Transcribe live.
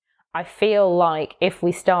I feel like if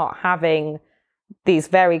we start having these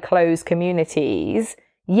very close communities,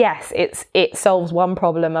 yes, it solves one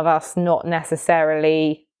problem of us not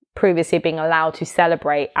necessarily previously being allowed to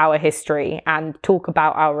celebrate our history and talk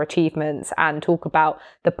about our achievements and talk about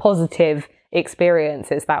the positive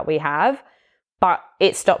experiences that we have. But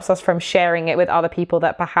it stops us from sharing it with other people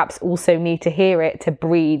that perhaps also need to hear it to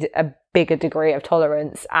breed a bigger degree of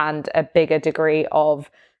tolerance and a bigger degree of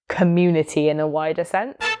community in a wider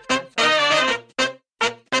sense.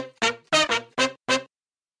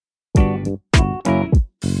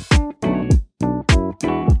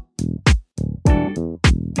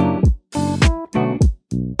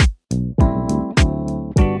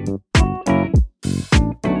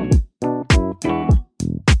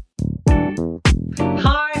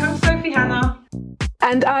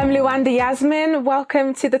 And I'm Luanda Yasmin.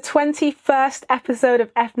 Welcome to the 21st episode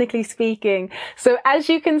of Ethnically Speaking. So as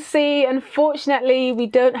you can see, unfortunately, we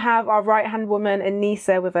don't have our right-hand woman,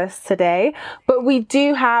 Anissa, with us today, but we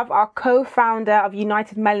do have our co-founder of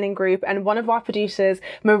United Melanin Group and one of our producers,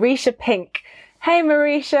 Marisha Pink. Hey,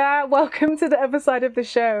 Marisha, welcome to the other side of the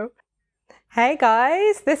show. Hey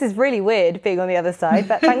guys, this is really weird being on the other side,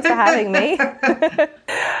 but thanks for having me.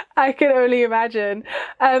 I can only imagine.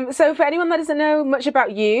 So for anyone that doesn't know much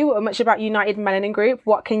about you or much about United Melanin Group,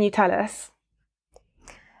 what can you tell us?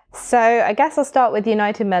 So I guess I'll start with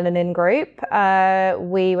United Melanin Group.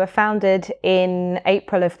 We were founded in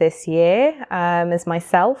April of this year as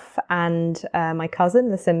myself and my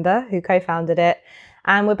cousin, Lucinda, who co-founded it.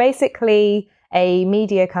 And we're basically a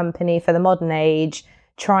media company for the modern age,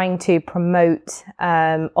 trying to promote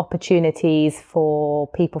opportunities for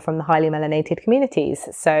people from the highly melanated communities.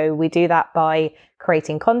 So we do that by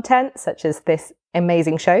creating content such as this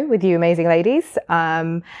amazing show with you amazing ladies,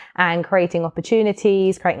 and creating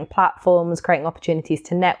opportunities, creating platforms, creating opportunities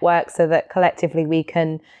to network so that collectively we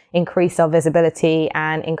can increase our visibility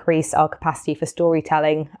and increase our capacity for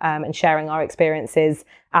storytelling and sharing our experiences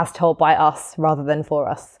as told by us rather than for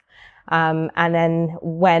us. And then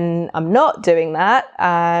when I'm not doing that,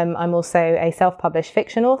 I'm also a self-published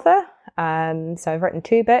fiction author. So I've written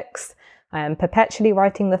 2 books. I'm perpetually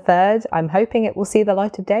writing the 3rd. I'm hoping it will see the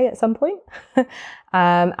light of day at some point.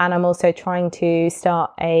 And I'm also trying to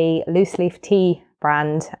start a loose leaf tea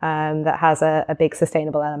brand that has a big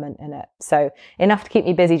sustainable element in it. So enough to keep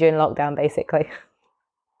me busy during lockdown, basically.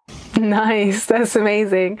 Nice, that's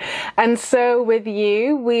amazing. And so with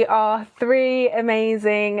you, we are 3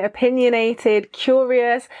 amazing, opinionated,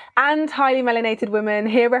 curious, and highly melanated women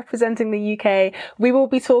here representing the UK. We will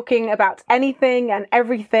be talking about anything and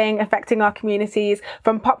everything affecting our communities,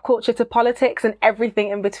 from pop culture to politics and everything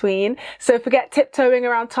in between. So forget tiptoeing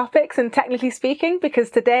around topics and technically speaking, because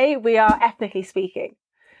today we are ethnically speaking.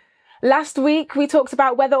 Last week, we talked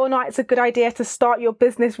about whether or not it's a good idea to start your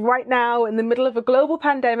business right now in the middle of a global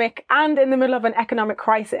pandemic and in the middle of an economic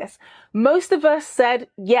crisis. Most of us said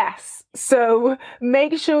yes. So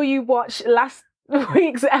make sure you watch last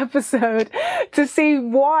week's episode to see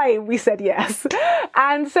why we said yes.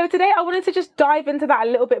 And so today I wanted to just dive into that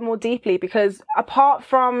a little bit more deeply, because apart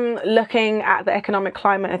from looking at the economic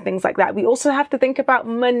climate and things like that, we also have to think about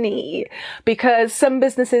money, because some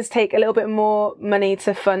businesses take a little bit more money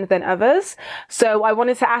to fund than others. So I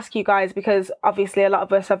wanted to ask you guys, because obviously a lot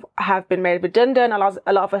of us have been made redundant, a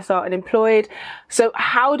lot of us are unemployed. So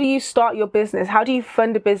how do you start your business? How do you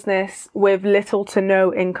fund a business with little to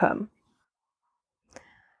no income?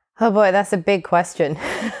 Oh boy, that's a big question.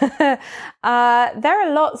 There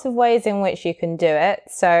are lots of ways in which you can do it.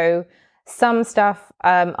 So some stuff,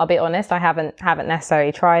 I'll be honest, I haven't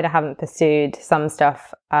necessarily tried. I haven't pursued. Some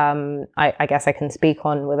stuff, I guess I can speak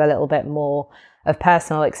on with a little bit more of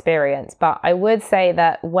personal experience. But I would say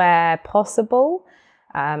that where possible,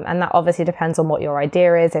 and that obviously depends on what your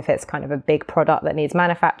idea is, if it's kind of a big product that needs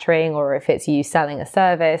manufacturing or if it's you selling a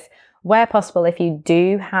service. Where possible, if you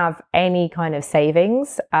do have any kind of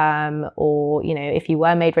savings, or, you know, if you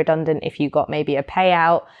were made redundant, if you got maybe a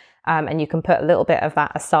payout, and you can put a little bit of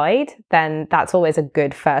that aside, then that's always a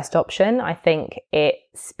good first option. I think it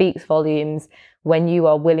speaks volumes when you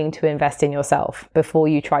are willing to invest in yourself before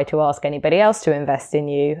you try to ask anybody else to invest in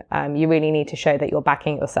you. You really need to show that you're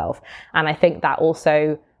backing yourself. And I think that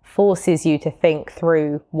also forces you to think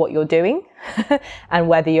through what you're doing and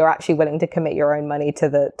whether you're actually willing to commit your own money to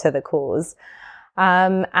the cause.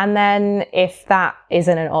 And then if that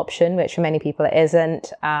isn't an option, which for many people it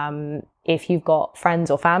isn't, if you've got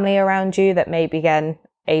friends or family around you that maybe, again,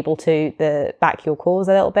 able to back your cause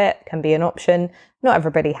a little bit, can be an option. Not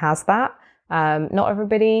everybody has that. Not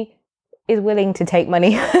everybody is willing to take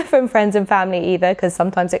money from friends and family either, because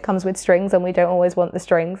sometimes it comes with strings and we don't always want the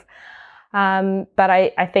strings. But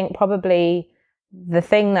I think probably the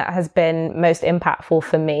thing that has been most impactful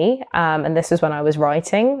for me, and this was when I was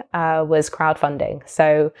writing, was crowdfunding.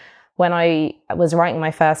 So when I was writing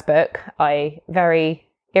my first book, I very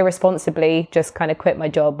irresponsibly just kind of quit my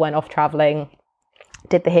job, went off traveling,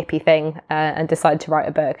 did the hippie thing, and decided to write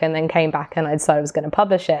a book, and then came back and I decided I was going to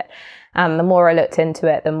publish it. And the more I looked into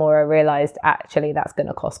it, the more I realized actually that's going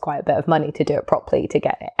to cost quite a bit of money to do it properly, to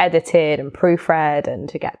get it edited and proofread and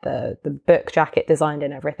to get the book jacket designed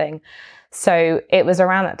and everything. So it was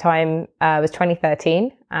around that time, it was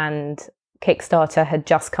 2013, and Kickstarter had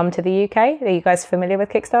just come to the UK. Are you guys familiar with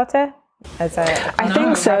Kickstarter as a I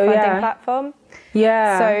think so, yeah. platform?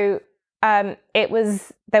 Yeah. So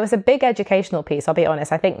there was a big educational piece, I'll be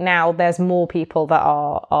honest. I think now there's more people that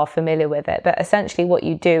are familiar with it. But essentially what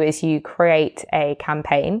you do is you create a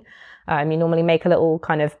campaign. You normally make a little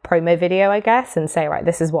kind of promo video, I guess, and say, right,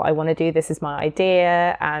 this is what I want to do. This is my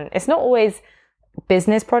idea. And it's not always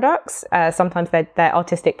business products. Sometimes they're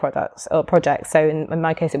artistic products or projects. So in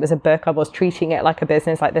my case, it was a book. I was treating it like a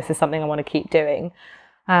business, like this is something I want to keep doing.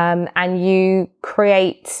 And you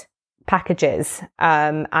create packages,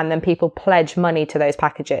 and then people pledge money to those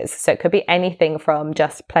packages. So it could be anything from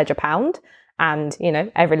just pledge £1, and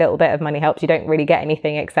every little bit of money helps. You don't really get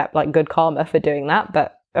anything except like good karma for doing that,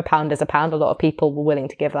 but £1 is £1. A lot of people were willing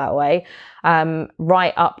to give that away,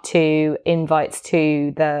 right up to invites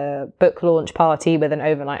to the book launch party with an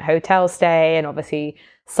overnight hotel stay, and obviously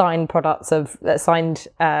signed copies of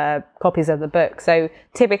the book. So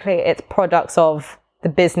typically it's products of the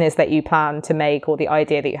business that you plan to make, or the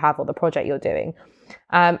idea that you have, or the project you're doing.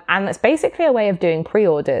 And that's basically a way of doing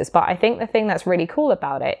pre-orders. But I think the thing that's really cool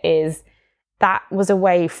about it is that was a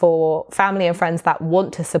way for family and friends that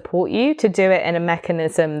want to support you to do it in a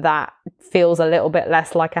mechanism that feels a little bit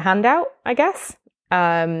less like a handout, I guess.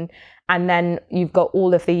 And then you've got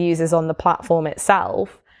all of the users on the platform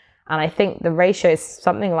itself. And I think the ratio is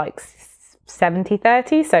something like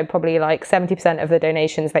 70-30. So probably like 70% of the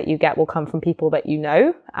donations that you get will come from people that you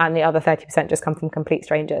know, and the other 30% just come from complete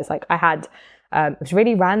strangers. Like I had, it was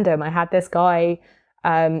really random. I had this guy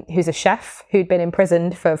who's a chef who'd been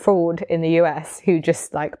imprisoned for fraud in the US, who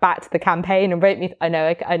just like backed the campaign and wrote me. I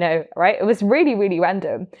know, right? It was really, really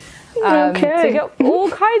random. Okay. So you got all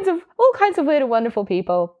kinds of weird and wonderful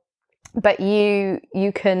people, but you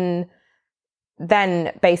can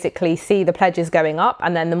then basically see the pledges going up,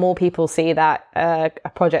 and then the more people see that a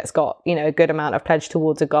project's got a good amount of pledge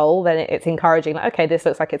towards a goal, then it's encouraging, like, okay, this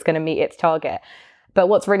looks like it's going to meet its target. But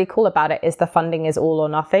what's really cool about it is the funding is all or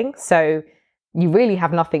nothing, so you really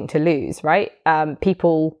have nothing to lose, right?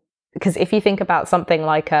 Because if you think about something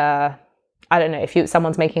like I don't know, if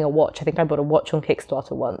someone's making a watch. I think I bought a watch on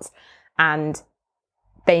Kickstarter once, and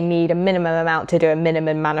they need a minimum amount to do a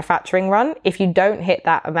minimum manufacturing run. If you don't hit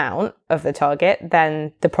that amount of the target,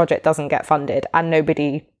 then the project doesn't get funded and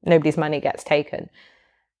nobody's money gets taken.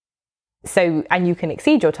 So, and you can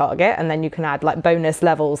exceed your target, and then you can add like bonus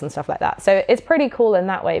levels and stuff like that. So it's pretty cool in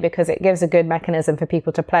that way, because it gives a good mechanism for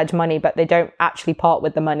people to pledge money, but they don't actually part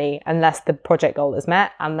with the money unless the project goal is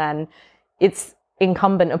met. And then it's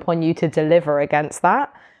incumbent upon you to deliver against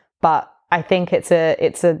that. But I think it's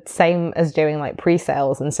a same as doing like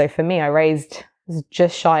pre-sales. And so for me, I raised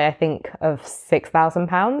just shy, I think, of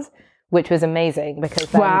 £6,000, which was amazing, because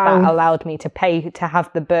then that allowed me to have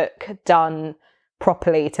the book done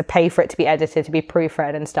properly, to pay for it to be edited, to be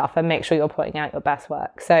proofread and stuff, and make sure you're putting out your best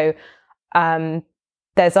work. So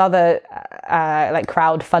there's other like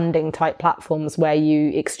crowdfunding type platforms where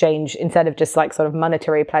you exchange, instead of just like sort of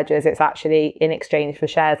monetary pledges, it's actually in exchange for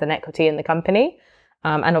shares and equity in the company.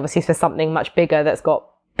 And obviously for something much bigger that's got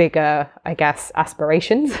bigger, I guess,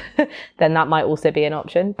 aspirations, then that might also be an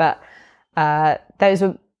option. But those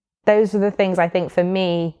are the things I think for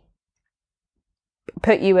me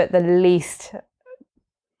put you at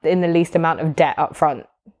in the least amount of debt up front,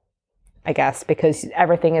 I guess, because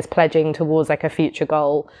everything is pledging towards like a future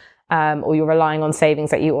goal, or you're relying on savings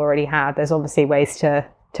that you already had. There's obviously ways to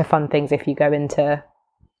fund things if you go into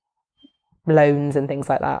loans and things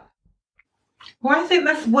like that. Well, I think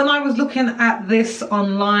that's when I was looking at this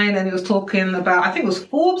online, and it was talking about, I think it was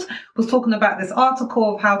Forbes was talking about this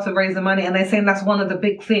article of how to raise the money. And they're saying that's one of the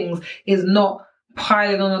big things, is not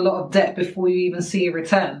piling on a lot of debt before you even see a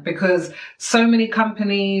return, because so many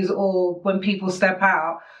companies, or when people step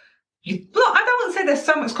out, I don't want to say there's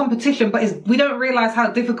so much competition, but we don't realize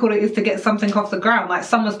how difficult it is to get something off the ground. Like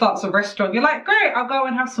someone starts a restaurant, you're like, great, I'll go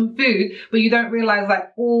and have some food, but you don't realize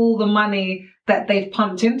like all the money that they've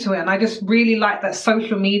pumped into it. And I just really like that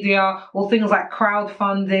social media or things like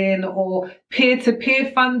crowdfunding or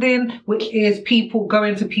peer-to-peer funding, which is people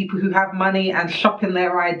going to people who have money and shopping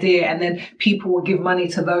their idea, and then people will give money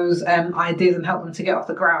to those ideas and help them to get off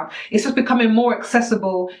the ground. It's just becoming more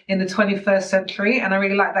accessible in the 21st century. And I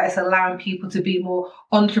really like that it's allowing people to be more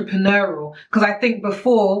entrepreneurial. Because I think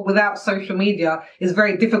before, without social media, it's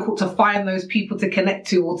very difficult to find those people to connect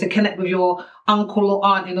to, or to connect with your uncle or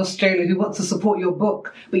aunt in Australia who wants to support your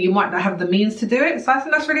book, but you might not have the means to do it. So I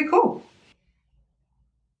think that's really cool.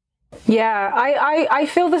 Yeah, I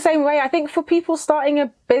feel the same way. I think for people starting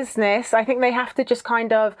a business, I think they have to just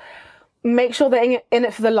kind of make sure they're in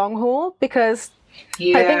it for the long haul, because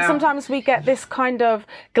I think sometimes we get this kind of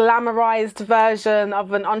glamorized version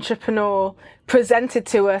of an entrepreneur presented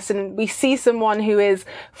to us, and we see someone who is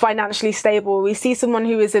financially stable, we see someone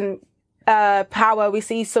who is in power, we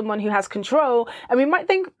see someone who has control, and we might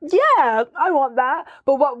think, yeah, I want that.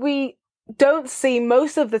 But what we don't see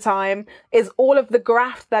most of the time is all of the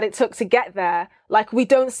graft that it took to get there. Like, we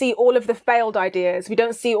don't see all of the failed ideas. We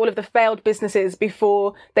don't see all of the failed businesses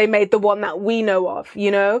before they made the one that we know of,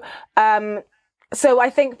 you know? So I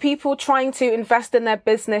think people trying to invest in their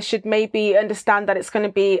business should maybe understand that it's going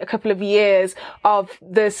to be a couple of years of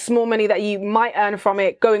the small money that you might earn from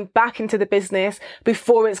it going back into the business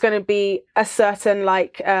before it's going to be a certain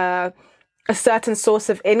a certain source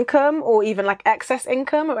of income, or even like excess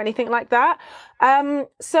income or anything like that.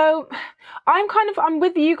 So I'm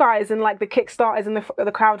with you guys in like the Kickstarters and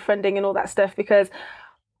the crowdfunding and all that stuff, because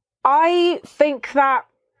I think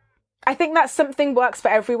that something works for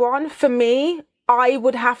everyone. For me, I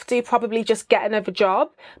would have to probably just get another job,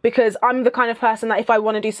 because I'm the kind of person that if I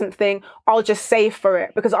want to do something, I'll just save for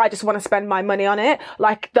it, because I just want to spend my money on it.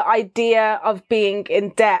 Like, the idea of being in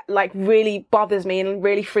debt like really bothers me and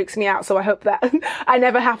really freaks me out. So I hope that I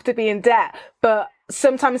never have to be in debt. But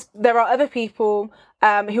sometimes there are other people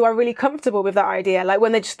who are really comfortable with that idea. Like,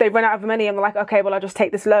 when they run out of money and they're like, okay, well, I'll just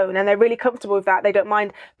take this loan, and they're really comfortable with that. They don't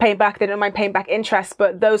mind paying back. They don't mind paying back interest.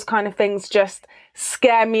 But those kind of things just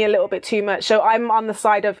scare me a little bit too much. So I'm on the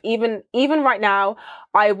side of even right now,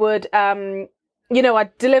 I would, I'd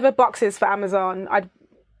deliver boxes for Amazon. I'd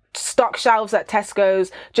stock shelves at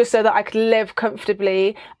Tesco's just so that I could live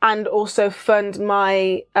comfortably and also fund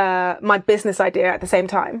my my business idea at the same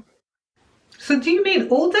time. So do you mean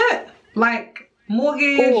all debt? Like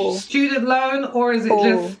mortgage, student loan, or is it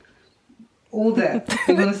just all debt?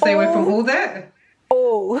 You're going to stay away from all debt?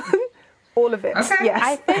 All of it. Okay. Yes.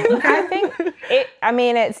 I think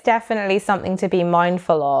it's definitely something to be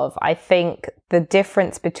mindful of. I think the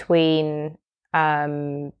difference between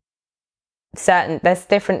there's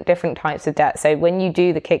different types of debt. So when you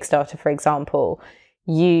do the Kickstarter, for example,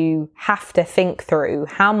 you have to think through,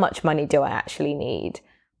 how much money do I actually need?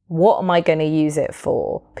 What am I going to use it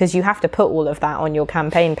for? Because you have to put all of that on your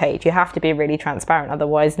campaign page. You have to be really transparent.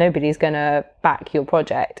 Otherwise, nobody's going to back your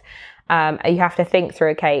project. You have to think through,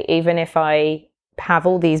 okay, even if I have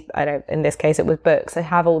all these, in this case it was books, I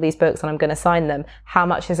have all these books and I'm going to sign them, how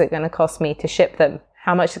much is it going to cost me to ship them?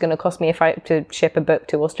 How much is it going to cost me if I to ship a book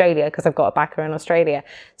to Australia, because I've got a backer in Australia?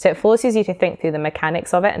 So it forces you to think through the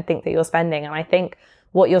mechanics of it and think that you're spending. And I think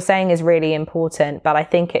what you're saying is really important, but I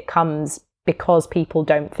think it comes because people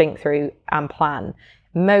don't think through and plan.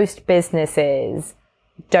 Most businesses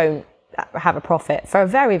don't have a profit for a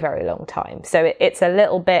very, very long time. So it's a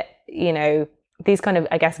little bit, these kind of,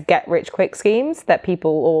 I guess, get rich quick schemes that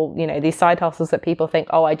people, or, these side hustles that people think,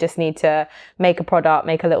 oh, I just need to make a product,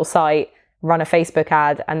 make a little site, run a Facebook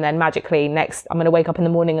ad, and then magically I'm going to wake up in the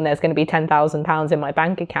morning and there's going to be £10,000 in my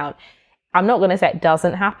bank account. I'm not going to say it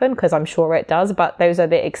doesn't happen, because I'm sure it does, but those are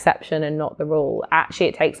the exception and not the rule. Actually,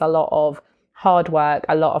 it takes a lot of hard work,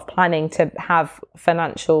 a lot of planning to have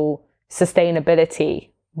financial sustainability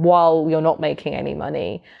while you're not making any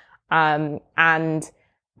money. And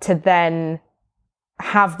to then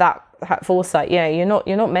have that foresight, you're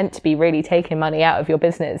not meant to be really taking money out of your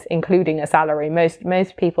business, including a salary.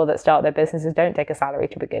 Most people that start their businesses don't take a salary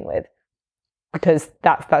to begin with, because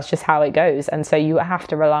that's just how it goes. And so you have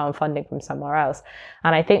to rely on funding from somewhere else.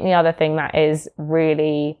 And I think the other thing that is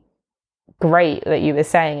really great that you were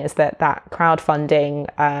saying is that crowdfunding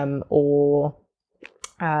or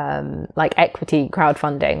like equity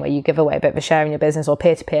crowdfunding, where you give away a bit of a share in your business, or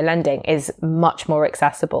peer-to-peer lending, is much more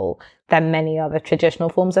accessible than many other traditional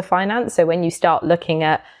forms of finance. So when you start looking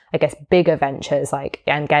at, I guess, bigger ventures,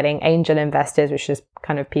 and getting angel investors, which is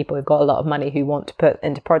kind of people who've got a lot of money who want to put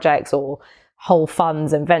into projects, or whole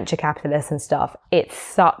funds and venture capitalists and stuff, it's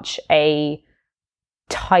such a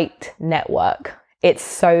tight network. It's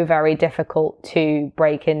so very difficult to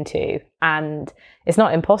break into, and it's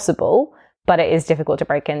not impossible, but it is difficult to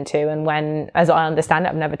break into. And when, as I understand it,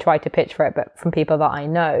 I've never tried to pitch for it, but from people that I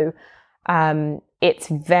know, it's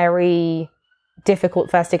very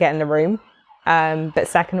difficult first to get in the room. But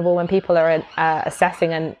second of all, when people are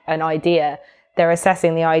assessing an idea, they're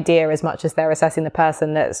assessing the idea as much as they're assessing the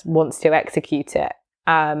person that wants to execute it.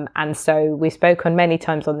 And so we've spoken many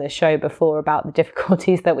times on this show before about the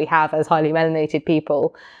difficulties that we have as highly melanated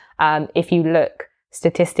people. If you look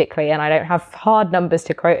statistically, and I don't have hard numbers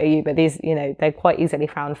to quote you, but these, they're quite easily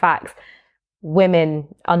found facts. Women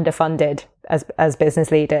underfunded as business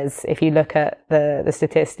leaders. If you look at the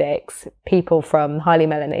statistics, people from highly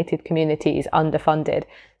melanated communities underfunded.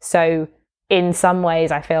 So in some ways,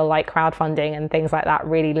 I feel like crowdfunding and things like that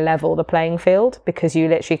really level the playing field, because you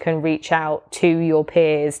literally can reach out to your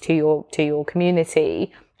peers, to your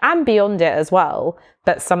community, and beyond it as well.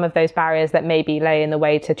 But some of those barriers that maybe lay in the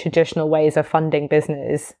way to traditional ways of funding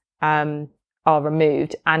business are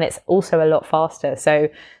removed, and it's also a lot faster. So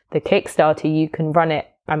the Kickstarter, you can run it.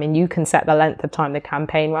 I mean, you can set the length of time the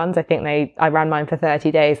campaign runs. I think I ran mine for 30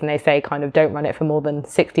 days, and they say kind of don't run it for more than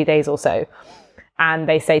 60 days or so. And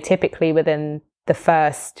they say typically within the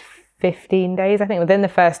first 15 days, I think within the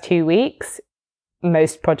first 2 weeks,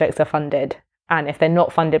 most projects are funded. And if they're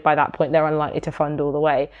not funded by that point, they're unlikely to fund all the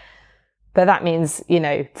way. But that means,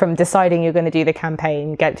 from deciding you're going to do the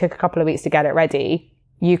campaign, it took a couple of weeks to get it ready.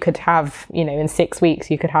 You could have, in 6 weeks,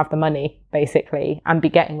 you could have the money basically and be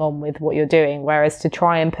getting on with what you're doing. Whereas to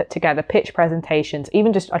try and put together pitch presentations,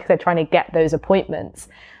 even just, like I said, trying to get those appointments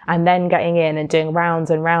and then getting in and doing rounds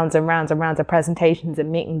and rounds and rounds and rounds of presentations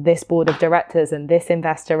and meeting this board of directors and this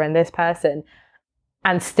investor and this person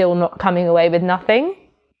and still not coming away with nothing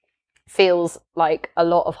feels like a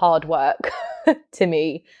lot of hard work to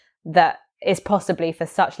me, that is possibly for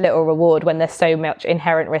such little reward when there's so much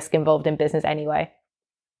inherent risk involved in business anyway.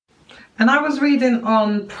 And I was reading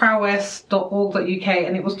on prowess.org.uk,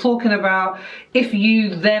 and it was talking about if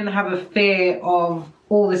you then have a fear of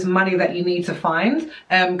all this money that you need to find.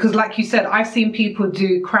 Because like you said, I've seen people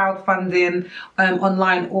do crowdfunding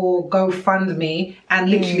online or GoFundMe,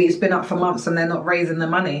 and literally it's been up for months and they're not raising the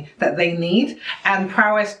money that they need. And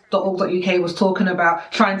prowess.org.uk was talking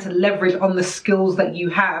about trying to leverage on the skills that you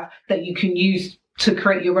have that you can use to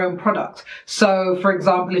create your own product. So for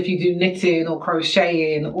example, if you do knitting or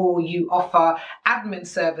crocheting, or you offer admin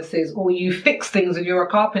services, or you fix things and you're a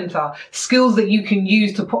carpenter, skills that you can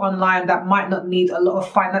use to put online that might not need a lot of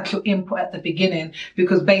financial input at the beginning,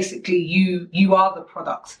 because basically you are the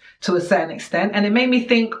product to a certain extent. And it made me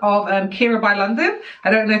think of Kira by London.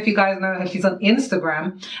 I don't know if you guys know her. She's on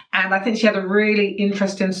Instagram, and I think she had a really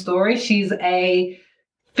interesting story. She's a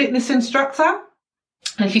fitness instructor.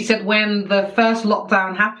 And she said when the first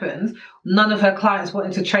lockdown happened, none of her clients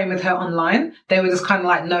wanted to train with her online. They were just kind of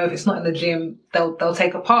like, no, if it's not in the gym, they'll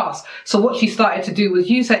take a pass. So what she started to do was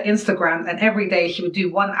use her Instagram, and every day she would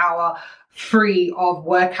do 1 hour free of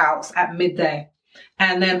workouts at midday.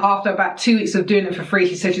 And then after about 2 weeks of doing it for free,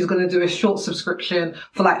 she said she's going to do a short subscription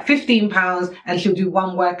for like £15, and she'll do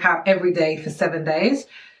one workout every day for 7 days.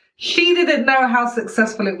 She didn't know how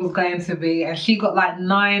successful it was going to be, and she got like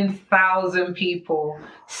 9,000 people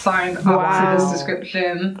signed up to the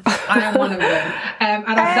subscription. I am one of them. And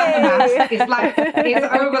I've done the maths. It's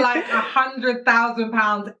over like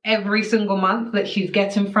 £100,000 every single month that she's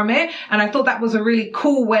getting from it. And I thought that was a really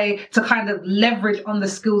cool way to kind of leverage on the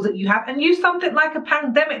skills that you have and use something like a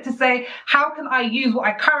pandemic to say, how can I use what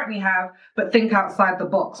I currently have, but think outside the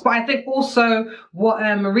box? But I think also what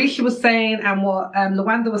Marisha was saying and what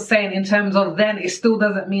Lwanda was saying in terms of then, it still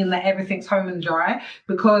doesn't mean that everything's home and dry,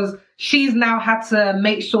 because she's now had to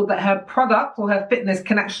make sure that her product or her fitness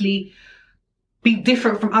can actually be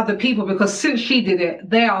different from other people, because since she did it,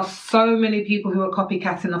 there are so many people who are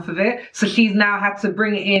copycatting off of it. So she's now had to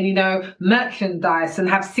bring it in, merchandise, and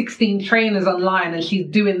have 16 trainers online, and she's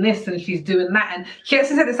doing this and she's doing that. And she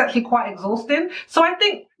actually said it's actually quite exhausting. So I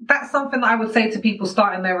think that's something that I would say to people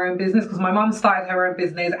starting their own business, because my mum started her own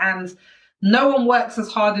business, and no one works as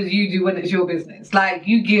hard as you do when it's your business. Like,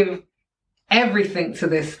 you give everything to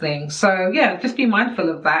this thing. So yeah, just be mindful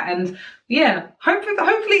of that. And yeah,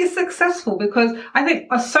 hopefully it's successful, because I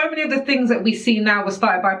think so many of the things that we see now were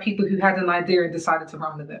started by people who had an idea and decided to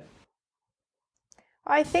run with it.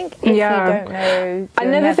 I think if you don't know,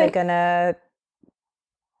 you're never gonna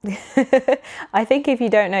I think if you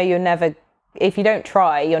don't know, if you don't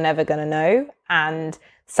try, you're never gonna know. And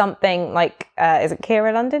something like, is it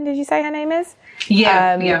Kira London? Did you say her name is?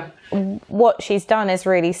 Yeah. What she's done is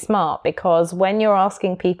really smart, because when you're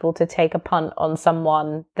asking people to take a punt on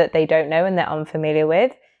someone that they don't know and they're unfamiliar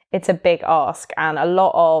with, it's a big ask. And a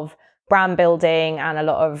lot of brand building and a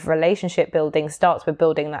lot of relationship building starts with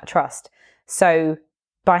building that trust. So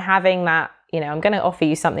by having that, I'm going to offer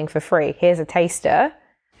you something for free. Here's a taster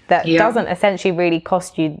that doesn't essentially really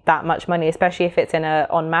cost you that much money, especially if it's in a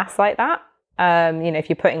en masse like that. If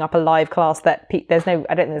you're putting up a live class that I don't think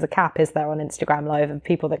there's a cap, is there, on Instagram Live of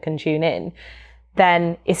people that can tune in,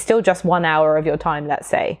 then it's still just 1 hour of your time, let's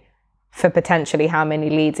say, for potentially how many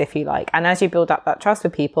leads, if you like. And as you build up that trust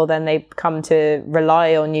with people, then they come to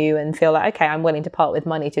rely on you and feel like, okay, I'm willing to part with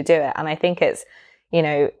money to do it. And I think it's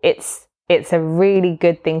a really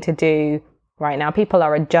good thing to do right now. People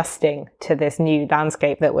are adjusting to this new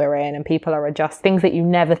landscape that we're in, and people are adjusting things that you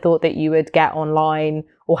never thought that you would get online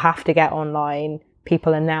or have to get online.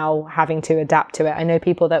 People are now having to adapt to it. I know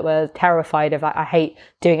people that were terrified of, like, I hate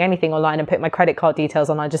doing anything online and put my credit card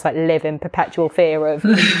details on. I just live in perpetual fear of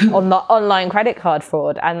online credit card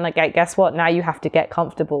fraud. And guess what? Now you have to get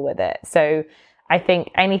comfortable with it. So I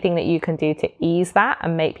think anything that you can do to ease that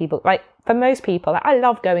and make people, for most people, I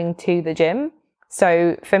love going to the gym.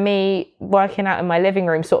 So for me, working out in my living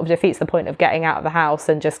room sort of defeats the point of getting out of the house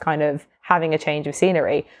and just kind of having a change of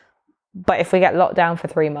scenery. But if we get locked down for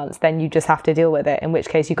 3 months, then you just have to deal with it, in which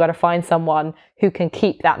case you've got to find someone who can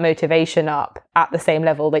keep that motivation up at the same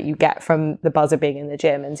level that you get from the buzz of being in the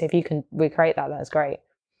gym. And so if you can recreate that, that's great.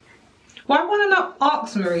 Well, I want to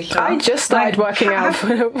ask Marisha. I just started working out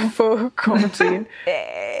for quarantine.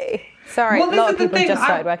 Sorry, a lot of people just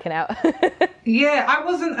started working out. Yeah, I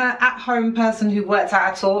wasn't an at-home person who worked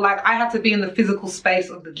out at all. I had to be in the physical space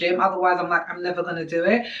of the gym. Otherwise, I'm never going to do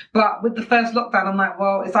it. But with the first lockdown, I'm like,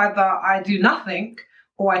 well, it's either I do nothing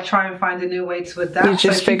or I try and find a new way to adapt. You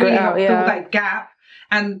just figure it out, fill that gap.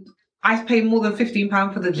 And I paid more than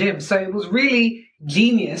 £15 for the gym. So it was really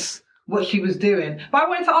genius what she was doing. But I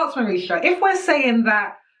wanted to ask Marisha, if we're saying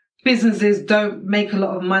that businesses don't make a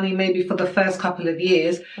lot of money maybe for the first couple of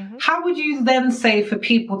years, how would you then say for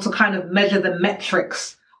people to kind of measure the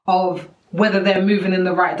metrics of whether they're moving in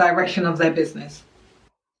the right direction of their business?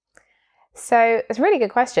 So it's a really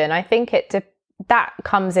good question. I think that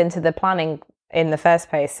comes into the planning in the first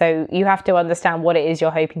place. So you have to understand what it is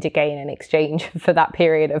you're hoping to gain in exchange for that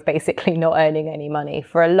period of basically not earning any money.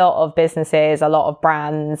 For a lot of businesses, a lot of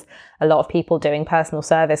brands, a lot of people doing personal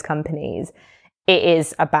service companies, it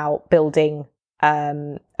is about building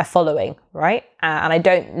a following, right? And I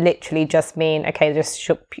don't literally just mean, okay,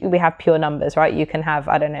 we have pure numbers, right? You can have,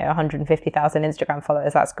 150,000 Instagram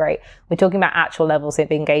followers. That's great. We're talking about actual levels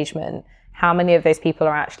of engagement. How many of those people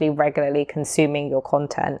are actually regularly consuming your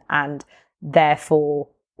content, and therefore,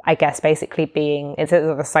 I guess, basically it's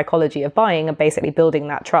the psychology of buying and basically building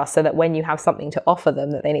that trust so that when you have something to offer them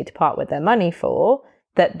that they need to part with their money for,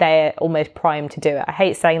 that they're almost primed to do it. I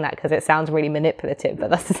hate saying that because it sounds really manipulative, but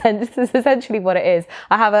that's essentially what it is.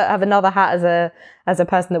 I have another hat as a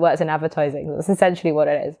person that works in advertising. That's essentially what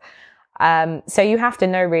it is. So you have to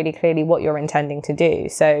know really clearly what you're intending to do.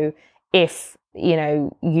 So if,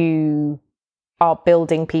 you are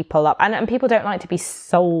building people up, and people don't like to be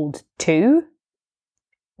sold to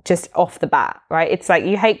just off the bat, right? It's like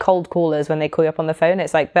you hate cold callers when they call you up on the phone.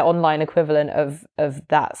 It's like the online equivalent of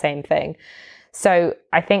that same thing. So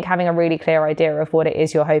I think having a really clear idea of what it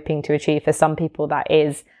is you're hoping to achieve, for some people that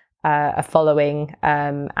is a following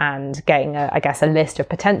and getting a list of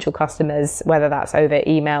potential customers, whether that's over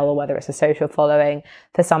email or whether it's a social following.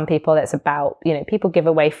 For some people, it's about, people give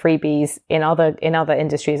away freebies in other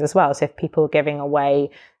industries as well. So if people are giving away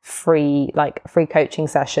free coaching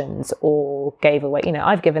sessions, or gave away,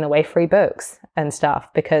 I've given away free books and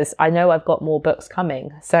stuff because I know I've got more books coming.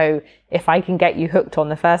 So if I can get you hooked on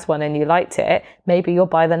the first one and you liked it, maybe you'll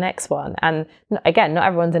buy the next one. And again, not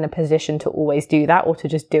everyone's in a position to always do that or to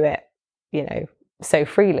just do it, so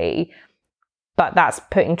freely, but that's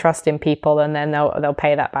putting trust in people, and then they'll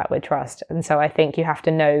pay that back with trust. And so I think you have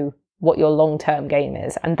to know what your long-term game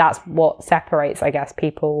is. And that's what separates, I guess,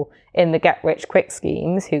 people in the get-rich-quick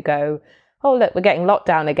schemes who go, oh, look, we're getting locked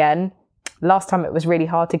down again. Last time it was really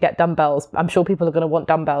hard to get dumbbells. I'm sure people are going to want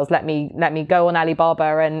dumbbells. Let me go on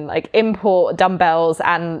Alibaba and import dumbbells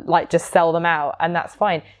and just sell them out. And that's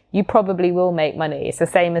fine. You probably will make money. It's the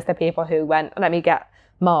same as the people who went, let me get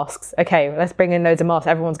masks. Okay, let's bring in loads of masks.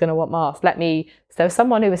 Everyone's going to want masks. So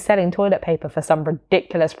someone who was selling toilet paper for some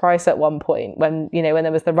ridiculous price at one point when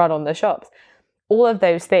there was the run on the shops. All of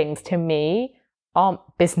those things to me aren't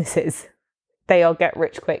businesses. They are get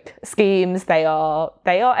rich quick schemes. They are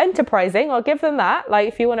enterprising. I'll give them that.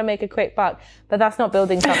 If you want to make a quick buck, but that's not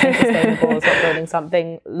building something sustainable. It's not building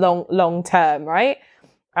something long term, right?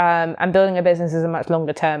 And building a business is a much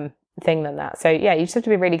longer term thing than that. So yeah, you just have to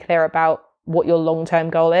be really clear about what your long-term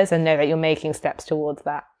goal is and know that you're making steps towards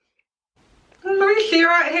that. Marisha, you're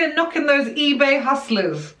out here knocking those eBay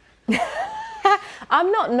hustlers. I'm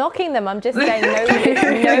not knocking them. I'm just saying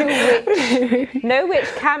know which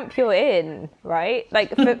camp you're in, right?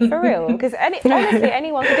 Like for real, because honestly,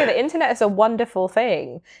 anyone can do it. The internet is a wonderful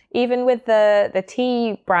thing. Even with the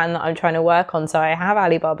tea brand that I'm trying to work on. So I have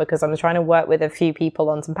Alibaba because I'm trying to work with a few people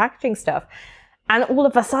on some packaging stuff. And all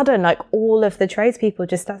of a sudden, like all of the tradespeople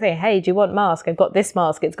just start saying, hey, do you want mask? I've got this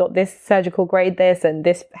mask. It's got this surgical grade this and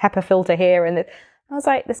this HEPA filter here. And I was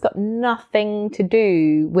like, this got nothing to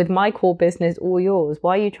do with my core business or yours.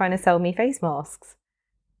 Why are you trying to sell me face masks?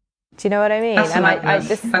 Do you know what I mean? That's and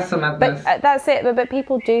that's a madness. But that's it. But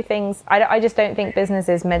people do things. I just don't think business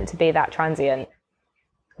is meant to be that transient,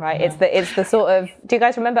 right? Yeah. It's the sort of. Do you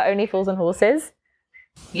guys remember Only Fools and Horses?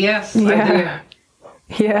 Yes, I do.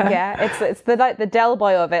 Yeah, it's the Del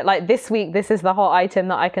Boy of it. Like this week, this is the hot item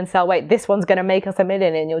that I can sell. Wait, this one's going to make us $1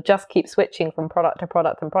 million, and you'll just keep switching from product to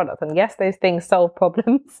product and product. And yes, those things solve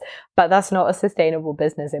problems, but that's not a sustainable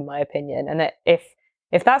business, in my opinion. And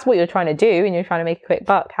if that's what you're trying to do and you're trying to make a quick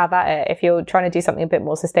buck, have at it. If you're trying to do something a bit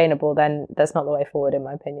more sustainable, then that's not the way forward, in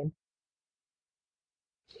my opinion.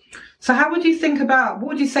 So, what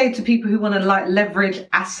would you say to people who want to like leverage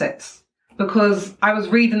assets? Because I was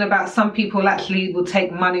reading about some people actually will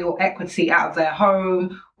take money or equity out of their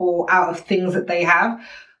home or out of things that they have.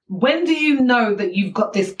 When do you know that you've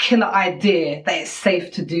got this killer idea that it's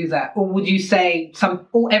safe to do that? Or would you say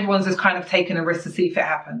everyone's just kind of taking a risk to see if it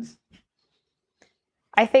happens?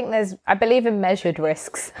 I believe in measured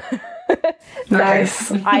risks.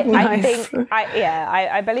 Nice. I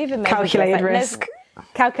believe in measured calculated risk.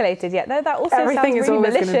 Calculated, yeah. No, that also Everything sounds really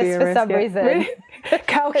malicious for some reason.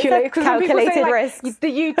 Calculated, because calculated risk. Like,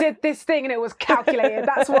 you did this thing and it was calculated.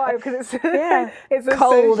 That's why, because it's it's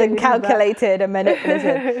cold and calculated and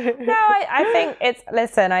manipulative. No,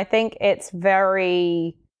 I think it's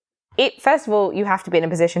very. First of all, you have to be in a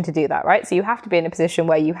position to do that, right? So you have to be in a position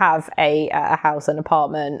where you have a house, an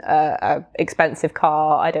apartment, a expensive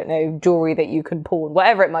car, I don't know, jewelry that you can pawn,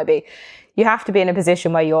 whatever it might be. You have to be in a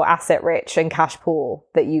position where you're asset rich and cash poor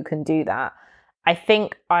that you can do that. I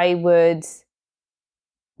think I would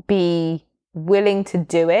be willing to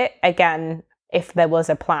do it again if there was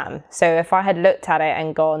a plan. So if I had looked at it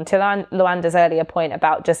and gone to Luanda's earlier point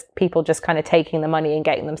about people just kind of taking the money and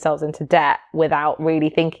getting themselves into debt without really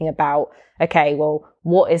thinking about, okay, well,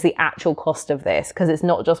 what is the actual cost of this? Because it's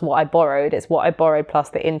not just what I borrowed, it's what I borrowed plus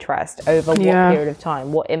the interest over what period of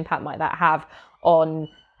time. What impact might that have on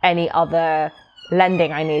any other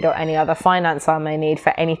lending I need or any other finance I may need for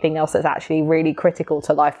anything else that's actually really critical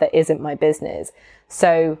to life that isn't my business.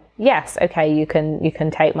 So yes, okay, you can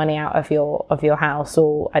take money out of your house,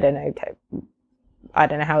 or I don't know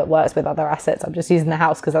how it works with other assets. I'm just using the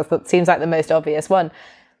house because that seems like the most obvious one.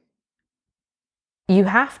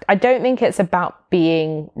 I don't think it's about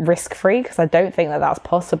being risk-free, because I don't think that that's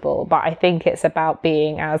possible, but I think it's about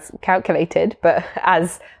being as calculated, but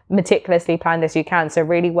as meticulously planned as you can. So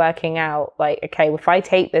really working out, like, okay, if I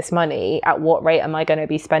take this money, at what rate am I going to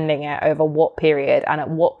be spending it over what period, and at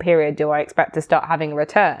what period do I expect to start having a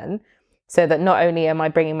return, so that not only am I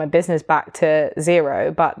bringing my business back to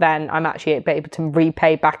zero, but then I'm actually able to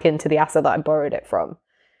repay back into the asset that I borrowed it from.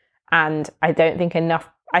 And I don't think enough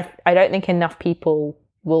people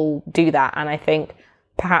will do that. And I think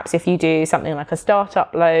perhaps if you do something like a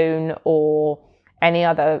startup loan or any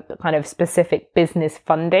other kind of specific business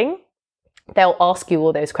funding, they'll ask you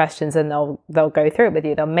all those questions and they'll go through it with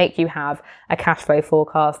you. They'll make you have a cash flow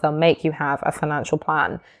forecast. They'll make you have a financial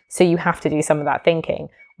plan. So you have to do some of that thinking.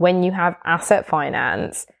 When you have asset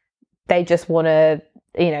finance, they just want to,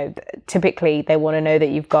 typically they want to know that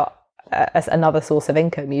you've got another source of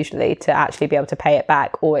income, usually, to actually be able to pay it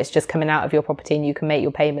back, or it's just coming out of your property and you can make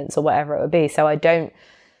your payments or whatever it would be. So I don't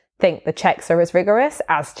think the checks are as rigorous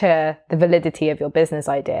as to the validity of your business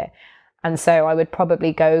idea. And so I would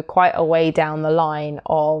probably go quite a way down the line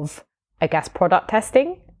of, I guess, product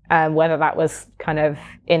testing, whether that was kind of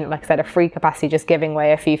in, like I said, a free capacity, just giving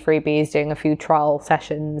away a few freebies, doing a few trial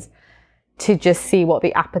sessions to just see what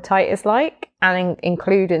the appetite is like, and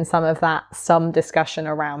include in some of that some discussion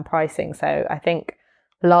around pricing. So I think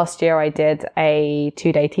last year I did a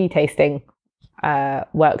 2-day tea tasting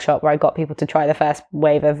workshop where I got people to try the first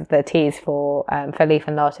wave of the teas for Leaf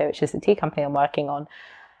and Latte, which is the tea company I'm working on.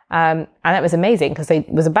 And that was amazing because it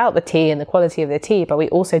was about the tea and the quality of the tea, but we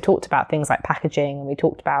also talked about things like packaging, and we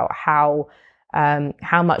talked about how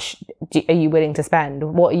much are you willing to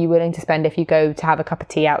spend? What are you willing to spend if you go to have a cup of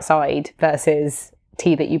tea outside versus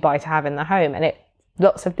tea that you buy to have in the home? And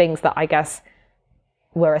lots of things that I guess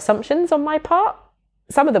were assumptions on my part.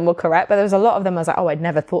 some of them were correct, but there was a lot of them I was like, oh, I'd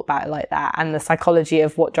never thought about it like that. And the psychology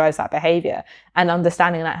of what drives that behavior and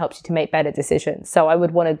understanding that helps you to make better decisions. So I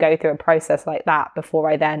would want to go through a process like that before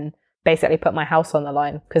I then basically put my house on the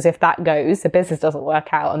line. Because if that goes, the business doesn't work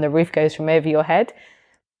out and the roof goes from over your head,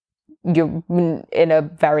 you're in a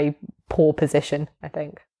very poor position, I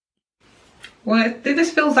think. Well,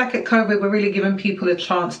 this feels like at COVID, we're really giving people a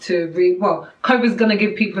chance to COVID's going to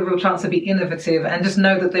give people a real chance to be innovative and just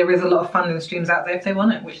know that there is a lot of funding streams out there if they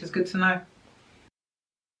want it, which is good to know.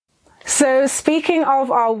 So speaking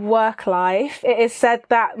of our work life, it is said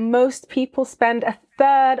that most people spend a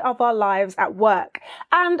third of our lives at work.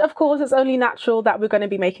 And of course, it's only natural that we're going to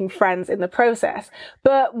be making friends in the process.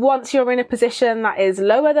 But once you're in a position that is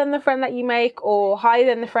lower than the friend that you make or higher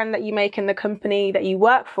than the friend that you make in the company that you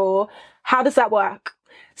work for, how does that work?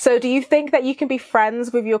 So do you think that you can be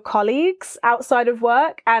friends with your colleagues outside of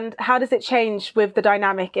work? And how does it change with the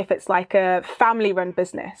dynamic if it's like a family-run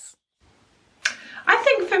business? I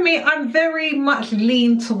think for me, I'm very much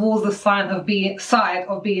lean towards the side of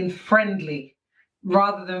being friendly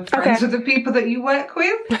rather than friends with the people that you work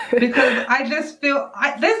with, because I just feel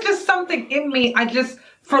there's just something in me.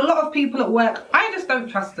 For a lot of people at work, I just don't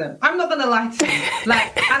trust them. I'm not going to lie to you.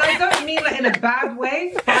 And I don't mean that in a bad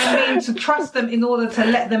way, but I mean to trust them in order to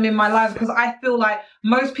let them in my life, because I feel like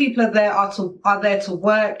most people are there to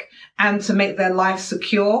work and to make their life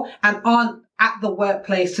secure and aren't at the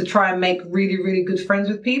workplace to try and make really, really good friends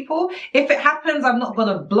with people. If it happens, I'm not going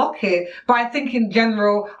to block it. But I think in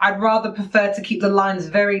general, I'd rather prefer to keep the lines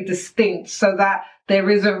very distinct so that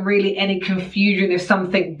there isn't really any confusion if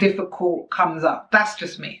something difficult comes up. That's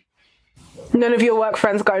just me. None of your work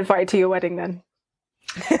friends got invited to your wedding then?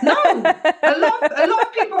 No, a lot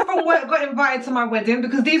of people from work got invited to my wedding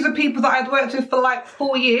because these are people that I'd worked with for like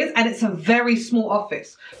 4 years and it's a very small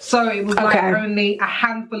office. So it was like only a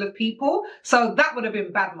handful of people. So that would have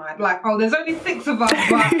been bad mind. Like, oh, there's only 6 of us,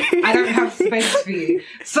 but I don't have space for you.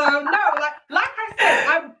 So no, like I said,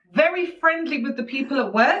 I'm very friendly with the people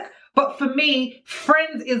at work. But for me,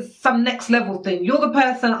 friends is some next level thing. You're the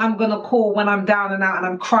person I'm going to call when I'm down and out and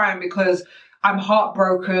I'm crying because I'm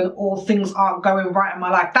heartbroken or things aren't going right in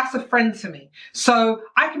my life. That's a friend to me. So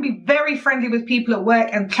I can be very friendly with people at work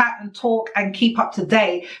and chat and talk and keep up to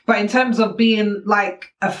date. But in terms of being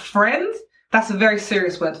like a friend, that's a very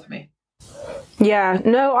serious word for me. Yeah,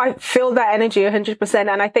 no, I feel that energy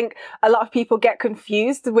 100%. And I think a lot of people get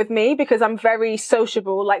confused with me because I'm very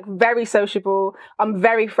sociable, like very sociable. I'm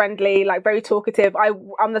very friendly, like very talkative.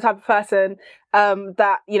 I'm the type of person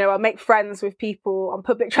that, you know, I make friends with people on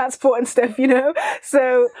public transport and stuff, you know.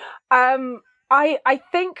 So I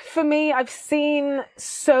think for me, I've seen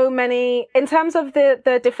so many, in terms of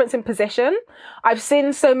the difference in position, I've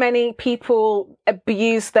seen so many people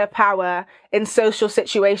abuse their power in social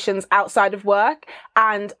situations outside of work.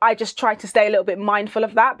 And I just try to stay a little bit mindful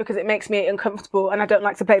of that because it makes me uncomfortable and I don't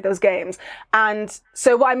like to play those games. And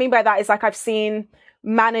so what I mean by that is like I've seen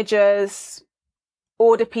managers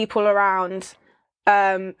order people around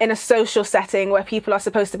in a social setting where people are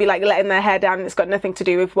supposed to be like letting their hair down and it's got nothing to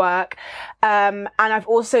do with work. And I've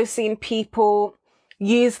also seen people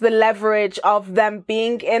use the leverage of them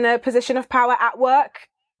being in a position of power at work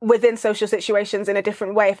within social situations in a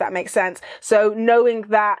different way, if that makes sense. So knowing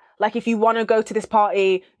that, like, if you want to go to this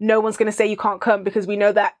party, no one's going to say you can't come because we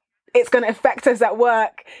know that it's going to affect us at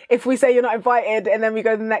work if we say you're not invited and then we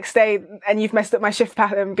go the next day and you've messed up my shift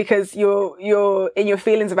pattern because you're in your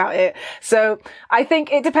feelings about it. So I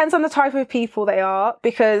think it depends on the type of people they are,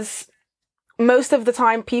 because most of the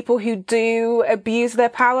time people who do abuse their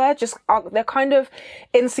power they're kind of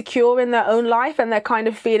insecure in their own life and they're kind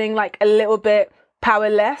of feeling like a little bit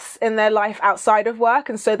powerless in their life outside of work.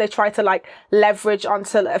 And so they try to like leverage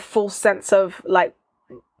onto a false sense of like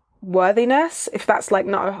worthiness, if that's like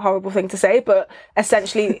not a horrible thing to say, but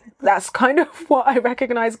essentially that's kind of what I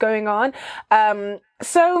recognize going on.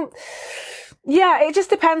 So yeah, it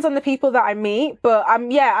just depends on the people that I meet, but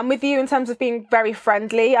I'm with you in terms of being very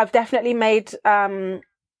friendly. I've definitely made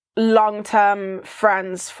long-term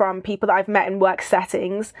friends from people that I've met in work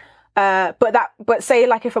settings. But say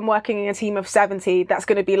like if I'm working in a team of 70, that's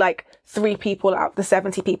going to be like 3 people out of the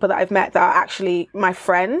 70 people that I've met that are actually my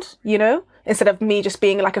friend, you know, instead of me just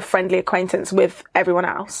being like a friendly acquaintance with everyone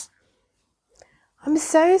else. I'm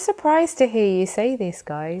so surprised to hear you say this,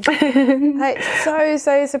 guys. Like,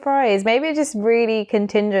 so surprised. Maybe it's just really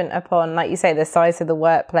contingent upon, like you say, the size of the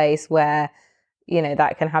workplace where, you know,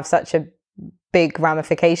 that can have such a big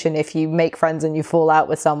ramification if you make friends and you fall out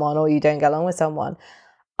with someone or you don't get along with someone.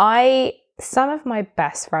 Some of my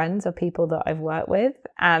best friends are people that I've worked with,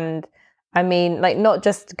 and I mean, like, not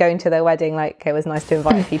just going to their wedding, like, it was nice to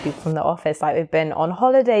invite a few people from the office. Like, we've been on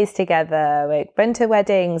holidays together, we've been to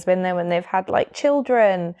weddings, been there when they've had, like,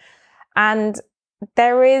 children. And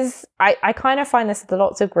there is, I kind of find this with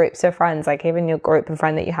lots of groups of friends, like even your group of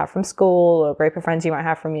friends that you have from school or a group of friends you might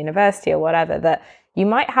have from university or whatever, that you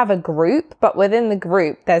might have a group, but within the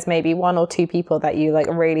group, there's maybe one or two people that you like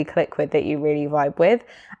really click with, that you really vibe with.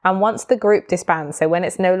 And once the group disbands, so when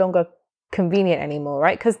it's no longer convenient anymore,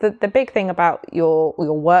 right? Because the big thing about your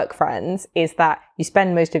work friends is that you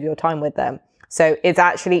spend most of your time with them. So it's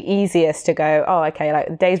actually easiest to go, oh, okay, like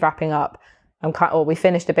the day's wrapping up. We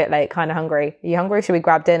finished a bit late, kind of hungry. Are you hungry? Should we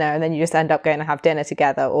grab dinner? And then you just end up going to have dinner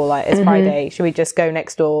together. Or like, it's Friday. Should we just go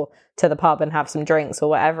next door to the pub and have some drinks or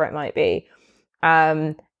whatever it might be?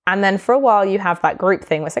 And then for a while you have that group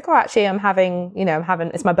thing where it's like, oh, actually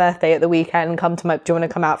it's my birthday at the weekend. Do you want to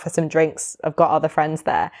come out for some drinks? I've got other friends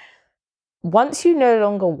there. Once you no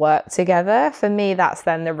longer work together, for me, that's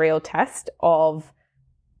then the real test of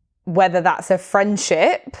whether that's a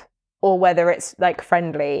friendship or whether it's like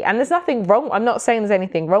friendly. And there's nothing wrong. I'm not saying there's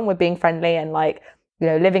anything wrong with being friendly and like,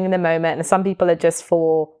 living in the moment. And some people are just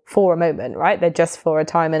for a moment, right? They're just for a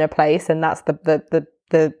time and a place. And that's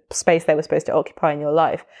the space they were supposed to occupy in your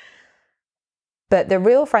life. But the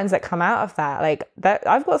real friends that come out of that,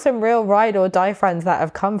 I've got some real ride or die friends that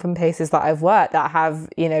have come from places that I've worked, that have,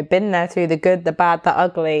 been there through the good, the bad, the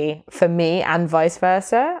ugly for me, and vice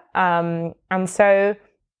versa. And so,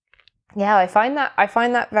 yeah, I find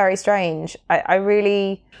that very strange. I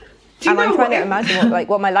really, and I'm trying to imagine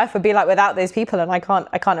what my life would be like without those people, and I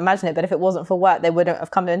can't imagine it. But if it wasn't for work, they wouldn't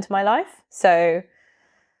have come into my life. So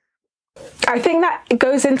I think that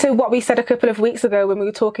goes into what we said a couple of weeks ago when we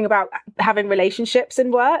were talking about having relationships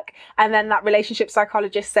in work. And then that relationship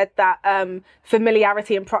psychologist said that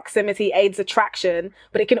familiarity and proximity aids attraction,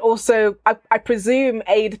 but it can also, I presume,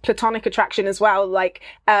 aid platonic attraction as well. Like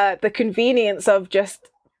the convenience of just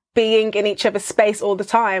being in each other's space all the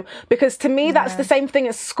time. Because to me, that's the same thing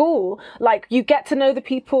as school. Like, you get to know the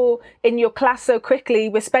people in your class so quickly.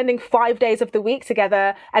 We're spending 5 days of the week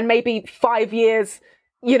together, and maybe 5 years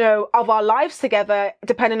of our lives together,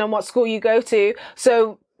 depending on what school you go to.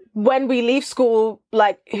 So when we leave school,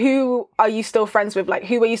 like, who are you still friends with? Like,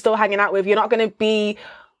 who are you still hanging out with? You're not going to be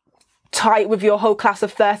tight with your whole class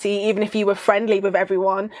of 30, even if you were friendly with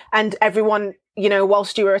everyone, and everyone,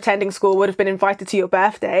 whilst you were attending school, would have been invited to your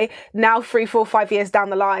birthday. Now, 3, 4, 5 years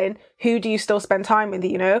down the line, who do you still spend time with,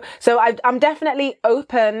 So I'm definitely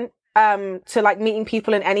open to like meeting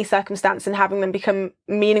people in any circumstance and having them become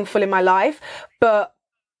meaningful in my life. But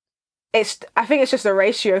I think it's just a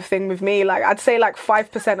ratio thing with me. Like, I'd say like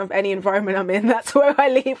 5% of any environment I'm in, that's where I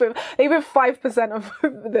leave with 5% of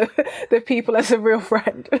the people as a real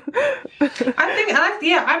friend.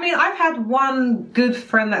 I've had one good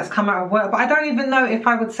friend that's come out of work, but I don't even know if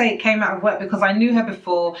I would say it came out of work, because I knew her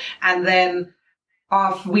before, and then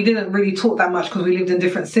we didn't really talk that much because we lived in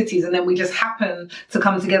different cities, and then we just happened to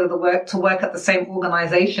come together to work at the same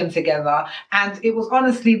organization together. And it was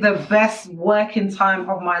honestly the best working time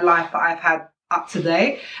of my life that I've had up to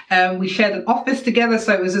date. We shared an office together,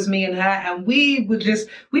 so it was just me and her, and we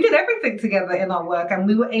did everything together in our work, and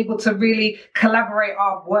we were able to really collaborate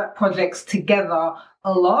our work projects together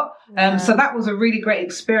a lot. So that was a really great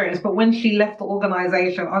experience. But when she left the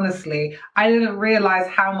organization, honestly, I didn't realize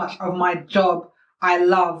how much of my job I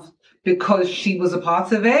loved because she was a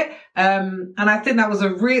part of it. And I think that was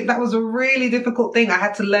a really difficult thing. I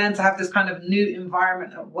had to learn to have this kind of new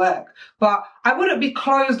environment at work, but I wouldn't be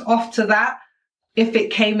closed off to that if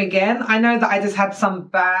it came again. I know that I just had some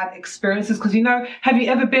bad experiences, because, have you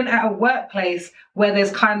ever been at a workplace where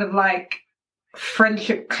there's kind of like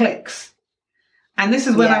friendship cliques? And this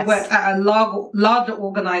is when I worked at a larger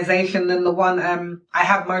organization than the one I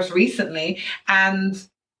have most recently. And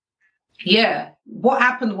what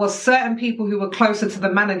happened was certain people who were closer to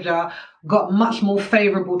the manager got much more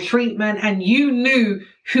favorable treatment, and you knew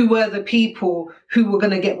who were the people who were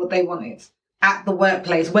going to get what they wanted at the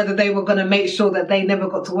workplace, whether they were going to make sure that they never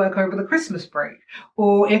got to work over the Christmas break,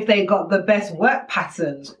 or if they got the best work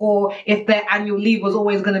patterns, or if their annual leave was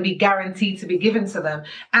always going to be guaranteed to be given to them.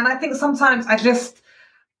 And I think sometimes I just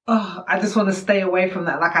want to stay away from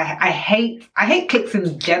that. Like, I hate cliques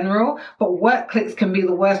in general, but work cliques can be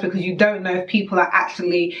the worst, because you don't know if people are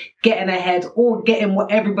actually getting ahead or getting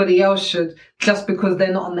what everybody else should just because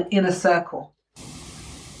they're not on the inner circle.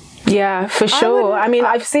 Yeah, for sure.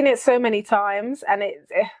 I've seen it so many times, and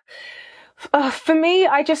for me,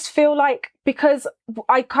 I just feel like, because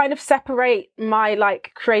I kind of separate my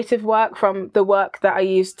like creative work from the work that I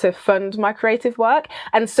use to fund my creative work.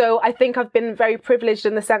 And so I think I've been very privileged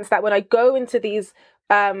in the sense that when I go into these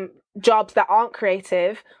jobs that aren't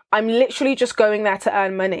creative, I'm literally just going there to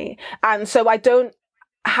earn money. And so I don't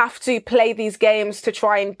have to play these games to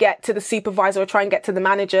try and get to the supervisor or try and get to the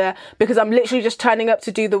manager, because I'm literally just turning up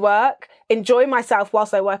to do the work, enjoy myself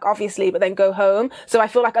whilst I work, obviously, but then go home. So I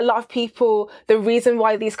feel like a lot of people, the reason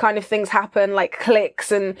why these kind of things happen, like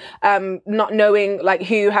cliques and not knowing like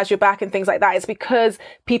who has your back and things like that, is because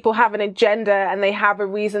people have an agenda and they have a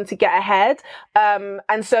reason to get ahead.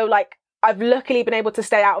 And so like I've luckily been able to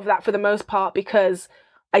stay out of that for the most part, because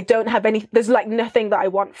I don't have there's like nothing that I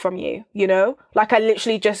want from you, you know? Like I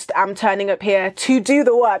literally just am turning up here to do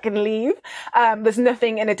the work and leave. There's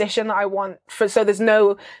nothing in addition that I want so there's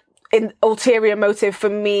no ulterior motive for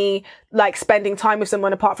me, like spending time with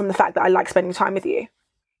someone apart from the fact that I like spending time with you.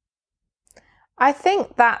 I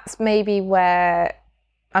think that's maybe where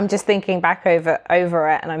I'm just thinking back over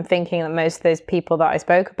it, and I'm thinking that most of those people that I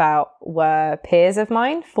spoke about were peers of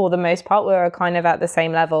mine for the most part. We were kind of at the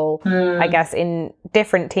same level, I guess, in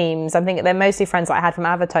different teams. I think they're mostly friends that I had from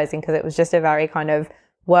advertising, because it was just a very kind of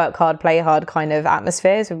work hard, play hard kind of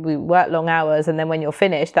atmosphere. So we work long hours, and then when you're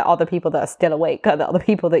finished, the other people that are still awake are the other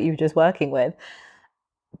people that you're just working with.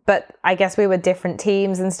 But I guess we were different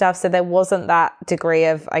teams and stuff, so there wasn't that degree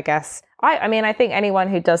of, I guess, I mean, I think anyone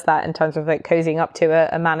who does that in terms of like cozying up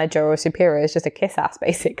to a manager or a superior is just a kiss ass,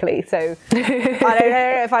 basically. So I don't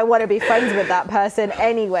know if I want to be friends with that person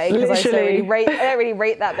anyway, because I don't really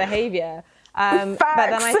rate that behavior. But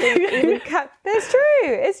then I think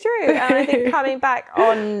it's true. And I think coming back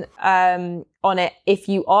on it, if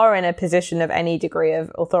you are in a position of any degree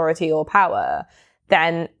of authority or power,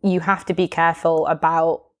 then you have to be careful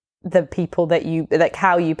about the people that you, like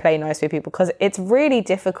how you play nice with people, because it's really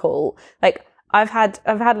difficult. Like I've had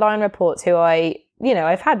line reports who I've been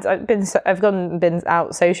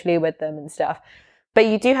out socially with them and stuff, but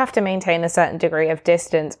you do have to maintain a certain degree of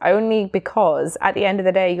distance, only because at the end of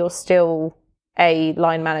the day, you're still a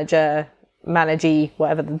line manager, managee,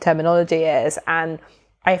 whatever the terminology is. And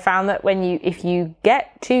I found that if you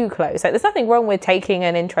get too close, like there's nothing wrong with taking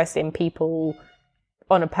an interest in people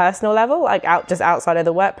on a personal level, like outside of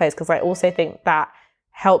the workplace, because I also think that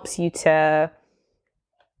helps you to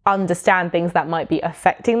understand things that might be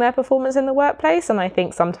affecting their performance in the workplace. And I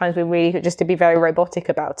think sometimes we really just to be very robotic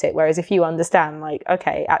about it. Whereas if you understand, like,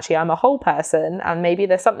 okay, actually I'm a whole person and maybe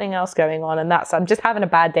there's something else going on, and I'm just having a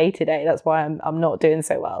bad day today, that's why I'm not doing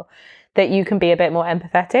so well, that you can be a bit more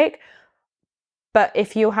empathetic. But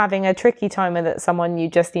if you're having a tricky time with someone, you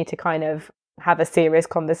just need to kind of have a serious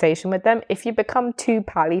conversation with them. If you become too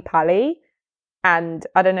pally and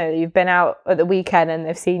I don't know, you've been out at the weekend and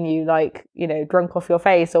they've seen you like, you know, drunk off your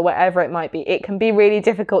face or whatever it might be, it can be really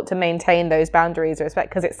difficult to maintain those boundaries of respect,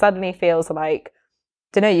 because it suddenly feels like, I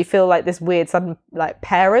don't know, you feel like this weird sudden like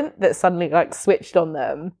parent that suddenly like switched on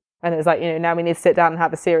them, and it's like, you know, now we need to sit down and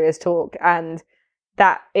have a serious talk, and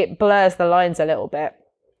that it blurs the lines a little bit.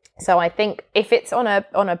 So I think if it's on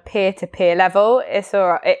a peer-to-peer level, it's all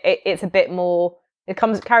right. It's a bit more. It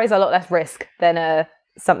carries a lot less risk than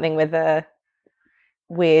something with a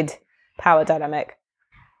weird power dynamic.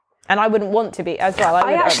 And I wouldn't want to be as well.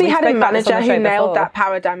 I actually had a manager who nailed that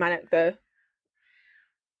power dynamic, though.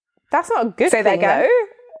 That's not a good thing, though.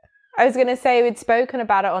 I was going to say we'd spoken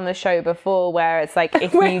about it on the show before, where it's like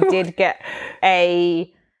if you did get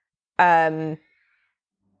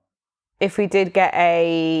if we did get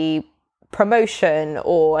a promotion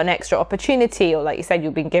or an extra opportunity, or like you said,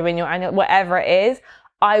 you've been given your annual, whatever it is,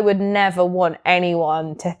 I would never want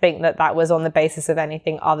anyone to think that was on the basis of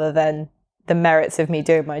anything other than the merits of me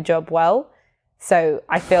doing my job well. So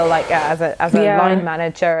I feel like as a line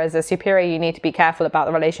manager, as a superior, you need to be careful about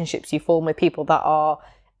the relationships you form with people that are,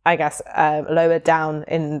 I guess, lower down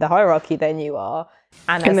in the hierarchy than you are.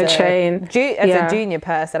 And in the chain. A junior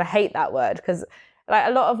person, I hate that word, because like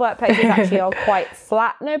a lot of workplaces actually are quite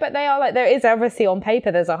flat. No, but they are like, there is obviously on paper,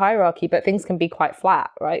 there's a hierarchy, but things can be quite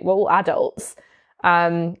flat, right? We're all adults.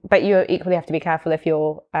 But you equally have to be careful if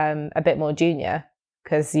you're a bit more junior,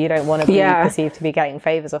 because you don't want to be perceived to be getting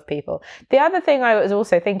favors off people. The other thing I was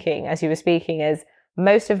also thinking as you were speaking is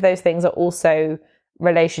most of those things are also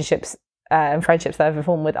relationships and friendships that I've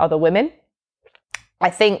formed with other women. I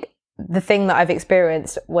think the thing that I've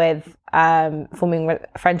experienced with forming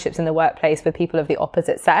friendships in the workplace with people of the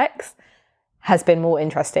opposite sex has been more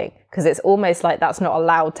interesting, because it's almost like that's not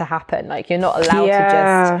allowed to happen. Like you're not allowed to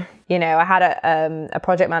just, you know, I had a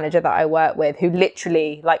project manager that I worked with who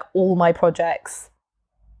literally, like, all my projects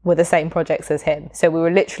were the same projects as him. So we were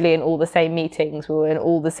literally in all the same meetings. We were in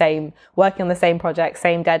all the same, working on the same projects,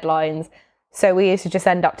 same deadlines. So we used to just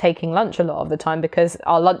end up taking lunch a lot of the time because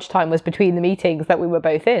our lunchtime was between the meetings that we were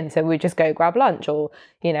both in. So we'd just go grab lunch, or,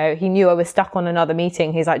 you know, he knew I was stuck on another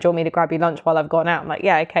meeting. He's like, do you want me to grab you lunch while I've gone out? I'm like,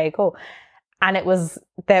 yeah, okay, cool. And it was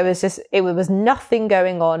nothing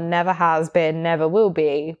going on, never has been, never will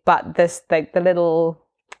be. But this, like the little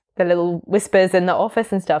whispers in the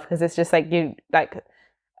office and stuff, because it's just like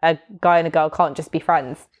a guy and a girl can't just be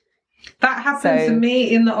friends. That happened to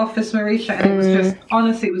me in the office, Marisha, and it was just,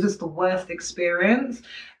 honestly, it was just the worst experience.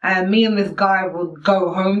 And me and this guy would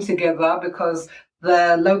go home together because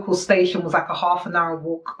the local station was like a half an hour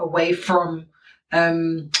walk away from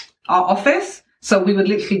our office. So we would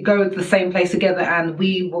literally go to the same place together, and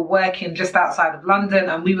we were working just outside of London,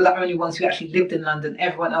 and we were the only ones who actually lived in London.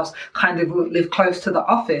 Everyone else kind of lived close to the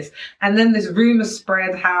office. And then this rumor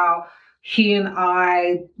spread how he and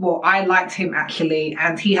I liked him actually,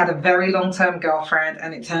 and he had a very long-term girlfriend,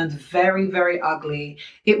 and it turned very, very ugly.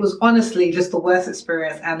 It was honestly just the worst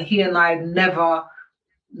experience, and he and I it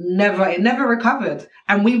never recovered.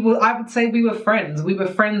 And I would say we were friends. We were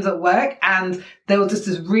friends at work, and there was just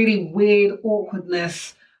this really weird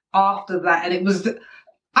awkwardness after that. And it was,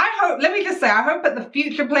 let me just say, I hope at the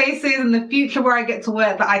future places and the future where I get to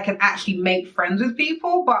work that I can actually make friends with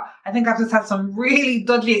people. But I think I've just had some really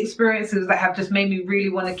dodgy experiences that have just made me really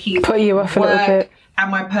want to keep put you off a little bit and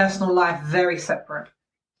my personal life very separate.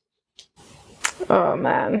 Oh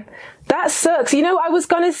man, that sucks. You know, I was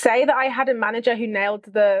going to say that I had a manager who nailed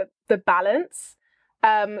the balance,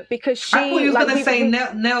 because she. I thought you were going to say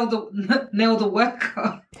nail the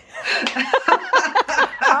worker.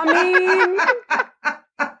 I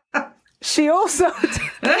mean, she also.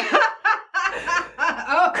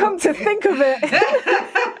 Come to think of it,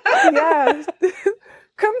 yeah.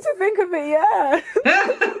 Come to think of it, yeah.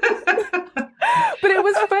 But it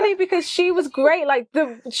was funny because she was great. Like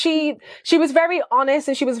she was very honest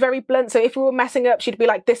and she was very blunt. So if we were messing up, she'd be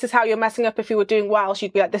like, this is how you're messing up. If you were doing well,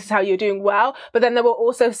 she'd be like, this is how you're doing well. But then there were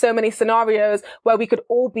also so many scenarios where we could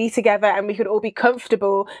all be together and we could all be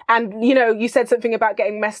comfortable. And, you know, you said something about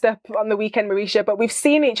getting messed up on the weekend, Marisha, but we've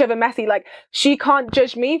seen each other messy. Like, she can't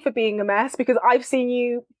judge me for being a mess because I've seen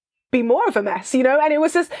you be more of a mess, you know. And it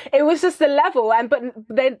was just the level, but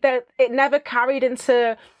it never carried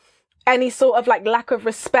into any sort of like lack of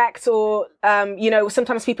respect, or you know,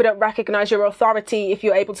 sometimes people don't recognize your authority if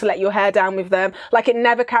you're able to let your hair down with them. Like, it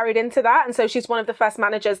never carried into that. And so she's one of the first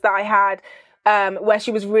managers that I had where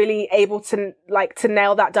she was really able to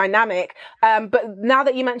nail that dynamic. But now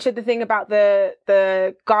that you mentioned the thing about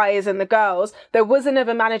the guys and the girls, there was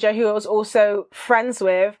another manager who I was also friends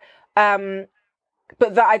with,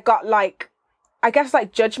 but that I got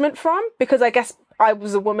judgment from, because I guess I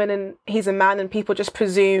was a woman and he's a man, and people just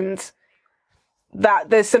presumed that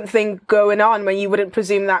there's something going on when you wouldn't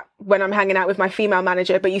presume that when I'm hanging out with my female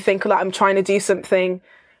manager, but you think like I'm trying to do something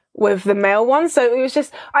with the male one. So it was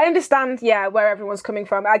just, I understand, yeah, where everyone's coming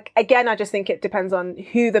from. I just think it depends on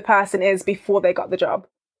who the person is before they got the job.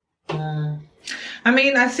 I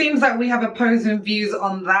mean, it seems like we have opposing views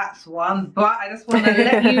on that one, but I just want to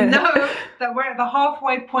let you know that we're at the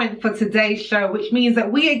halfway point for today's show, which means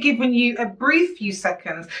that we are giving you a brief few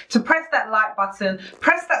seconds to press that like button,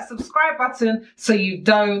 press that subscribe button so you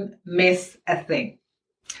don't miss a thing.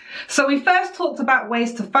 So we first talked about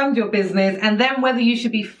ways to fund your business, and then whether you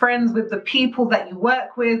should be friends with the people that you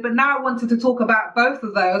work with. But now I wanted to talk about both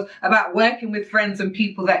of those, about working with friends and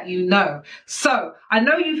people that you know. So I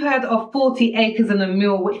know you've heard of 40 acres and a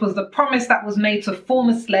mule, which was the promise that was made to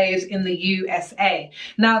former slaves in the USA.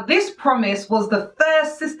 Now, this promise was the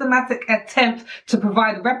first systematic attempt to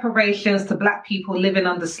provide reparations to Black people living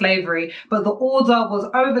under slavery. But the order was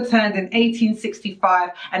overturned in 1865,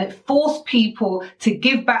 and it forced people to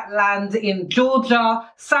give back land in Georgia,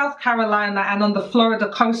 South Carolina, and on the Florida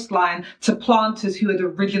coastline to planters who had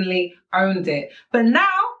originally owned it. But now,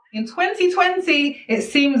 in 2020, it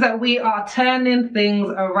seems that we are turning things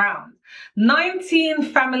around. 19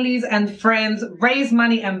 families and friends raised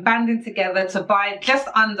money and banded together to buy just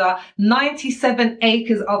under 97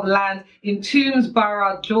 acres of land in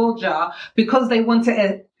Toomsboro, Georgia, because they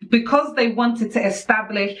wanted to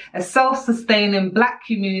establish a self-sustaining Black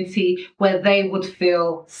community where they would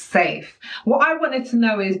feel safe. What I wanted to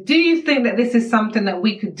know is, do you think that this is something that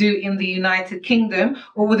we could do in the United Kingdom,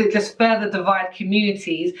 or would it just further divide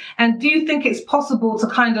communities? And do you think it's possible to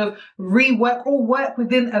kind of rework or work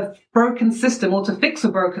within a broken system, or to fix a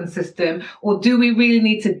broken system? Or do we really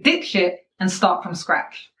need to ditch it and start from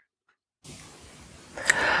scratch?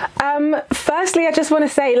 Firstly, I just want to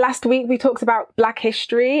say, last week we talked about Black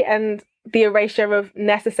history and the erasure of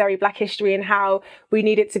necessary Black history, and how we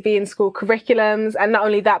need it to be in school curriculums. And not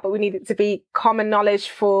only that, but we need it to be common knowledge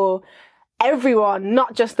for everyone,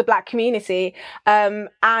 not just the Black community.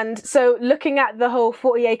 And so looking at the whole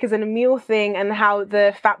 40 acres and a mule thing and how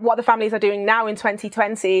what the families are doing now in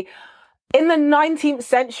 2020, in the 19th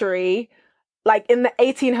century, like in the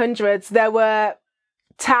 1800s, there were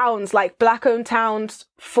towns, like Black-owned towns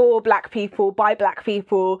for Black people, by Black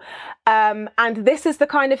people. And this is the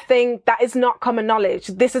kind of thing that is not common knowledge.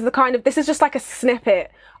 This is just like a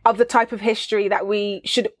snippet of the type of history that we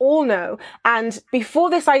should all know. And before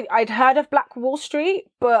this, I'd heard of Black Wall Street,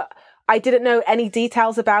 but I didn't know any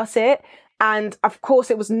details about it. And of course,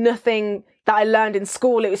 it was nothing that I learned in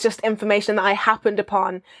school. It was just information that I happened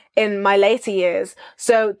upon in my later years.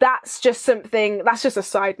 So that's just a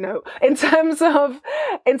side note in terms of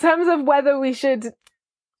whether we should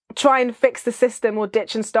try and fix the system or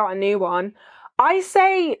ditch and start a new one. I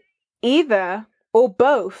say either or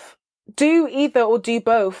both. Do either or do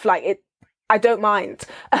both. I don't mind.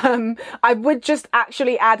 I would just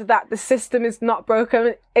actually add that the system is not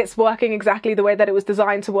broken. It's working exactly the way that it was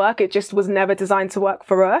designed to work. It just was never designed to work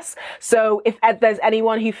for us. So if there's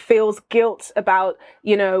anyone who feels guilt about,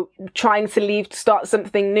 trying to leave to start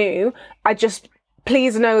something new,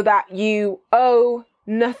 please know that you owe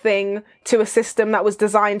nothing to a system that was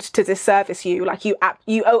designed to disservice you. Like you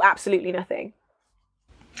owe absolutely nothing.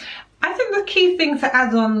 I think the key thing to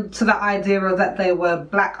add on to the idea of that they were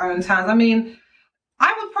Black-owned towns, I mean,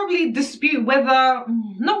 I would probably dispute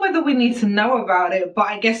not whether we need to know about it, but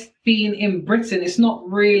I guess being in Britain, it's not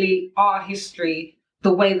really our history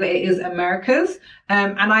the way that it is America's.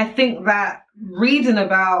 And I think that reading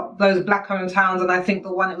about those Black-owned towns, and I think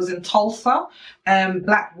the one that was in Tulsa,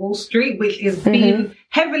 Black Wall Street, which is being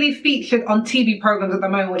heavily featured on TV programs at the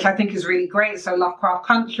moment, which I think is really great. So Lovecraft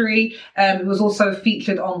Country, it was also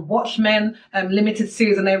featured on Watchmen, limited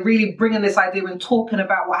series, and they're really bringing this idea and talking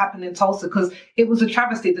about what happened in Tulsa, because it was a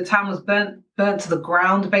travesty. The town was burnt to the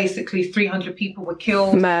ground, basically. 300 people were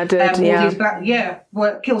killed. Murdered,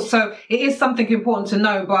 were killed. So it is something important to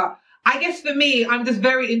know, but I guess for me, I'm just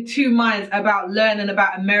very in two minds about learning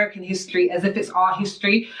about American history as if it's our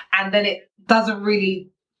history, and then it doesn't really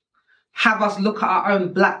have us look at our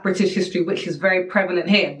own Black British history, which is very prevalent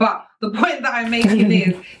here. But the point that I'm making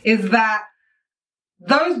is that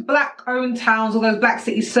those Black-owned towns or those Black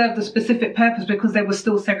cities served a specific purpose because there was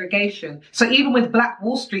still segregation. So even with Black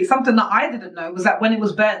Wall Street, something that I didn't know was that when it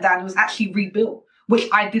was burnt down, it was actually rebuilt, which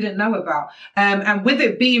I didn't know about. And with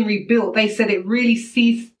it being rebuilt, they said it really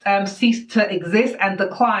ceased to exist and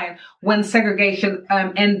decline when segregation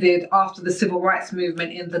ended after the Civil Rights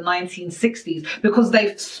Movement in the 1960s, because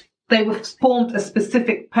they were formed a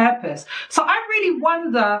specific purpose. So I really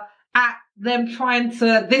wonder at them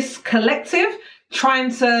this collective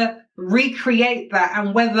trying to recreate that,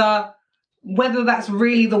 and whether that's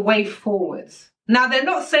really the way forwards. Now, they're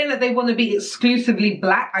not saying that they want to be exclusively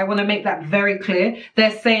Black. I want to make that very clear.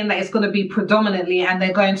 They're saying that it's going to be predominantly, and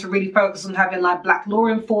they're going to really focus on having like Black law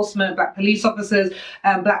enforcement, Black police officers,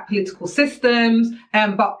 Black political systems,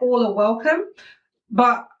 but all are welcome.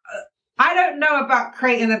 But I don't know about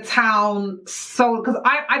creating a town, because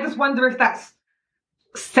I just wonder if that's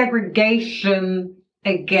segregation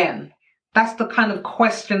again. That's the kind of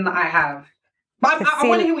question that I have. But I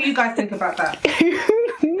want to hear what you guys think about that.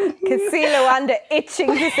 Can see Lawanda itching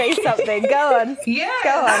to say something. Go on. Yeah.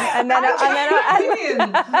 Go on. And then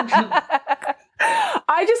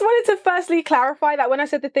I just wanted to firstly clarify that when I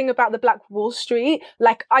said the thing about the Black Wall Street,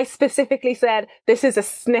 like I specifically said, this is a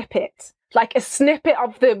snippet. Like a snippet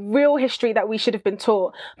of the real history that we should have been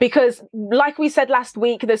taught. Because like we said last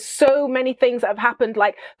week, there's so many things that have happened,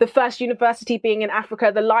 like the first university being in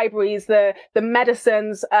Africa, the libraries, the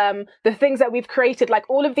medicines, the things that we've created. Like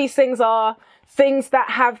all of these things are things that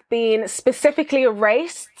have been specifically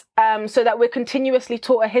erased, so that we're continuously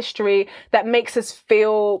taught a history that makes us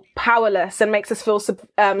feel powerless and makes us feel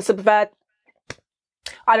subvert.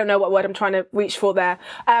 I don't know what word I'm trying to reach for there.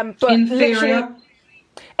 But inferior.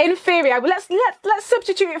 Inferior. Let's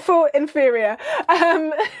substitute it for inferior,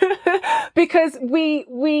 because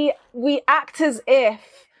we act as if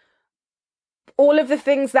all of the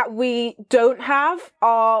things that we don't have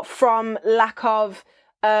are from lack of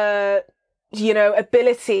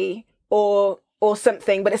ability or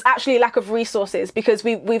something, but it's actually a lack of resources, because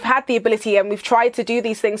we've had the ability and we've tried to do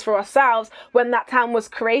these things for ourselves when that town was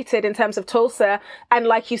created in terms of Tulsa. And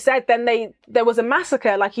like you said, then there was a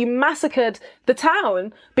massacre, like you massacred the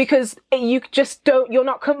town because you're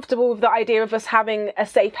not comfortable with the idea of us having a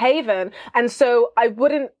safe haven. And so I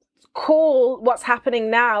wouldn't call what's happening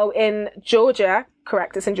now in Georgia,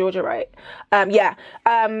 correct? It's in Georgia, right?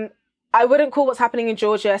 I wouldn't call what's happening in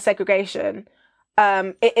Georgia segregation.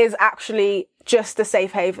 It is actually just a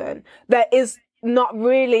safe haven. There is not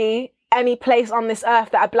really any place on this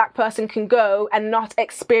earth that a black person can go and not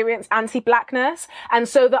experience anti-blackness. And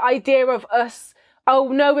so the idea of us, oh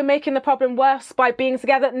no, we're making the problem worse by being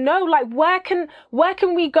together. No, like where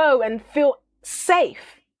can we go and feel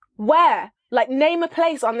safe? Where? Like, name a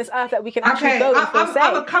place on this earth that we can actually go and feel safe.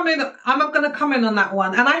 I'm going to come in on that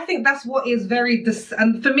one. And I think that's what is very,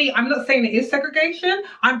 and for me, I'm not saying it is segregation.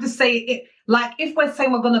 I'm just saying it, like, if we're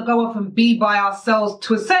saying we're going to go off and be by ourselves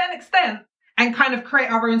to a certain extent and kind of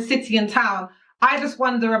create our own city and town, I just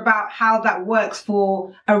wonder about how that works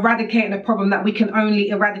for eradicating a problem that we can only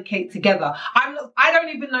eradicate together. I don't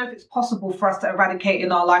even know if it's possible for us to eradicate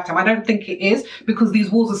in our lifetime. I don't think it is, because these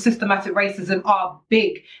walls of systematic racism are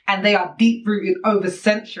big and they are deep rooted over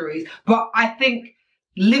centuries. But I think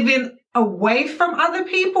living away from other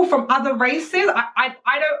people, from other races, I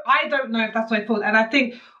don't know if that's what I thought. And I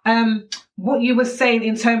think what you were saying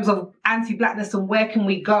in terms of anti-blackness and where can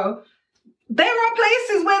we go, there are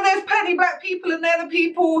places where there's plenty black people and they're the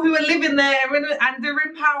people who are living there and they're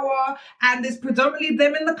in power and it's predominantly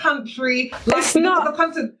them in the country. Like, it's not the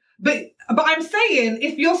content. But I'm saying,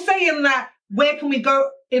 if you're saying that, where can we go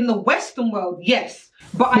in the Western world? Yes.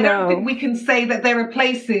 But I don't think we can say that there are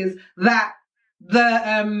places that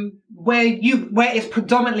where it's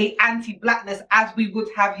predominantly anti-blackness as we would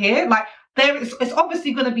have here. Like, it's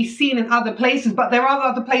obviously going to be seen in other places, but there are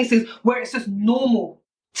other places where it's just normal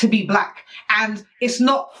to be black and it's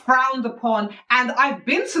not frowned upon. And I've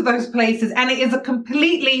been to those places and it is a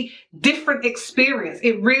completely different experience.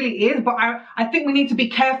 It really is. But I think we need to be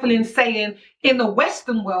careful in saying in the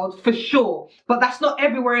Western world for sure, but that's not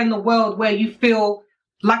everywhere in the world where you feel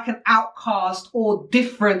like an outcast or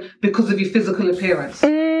different because of your physical appearance.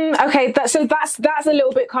 Okay, so that's a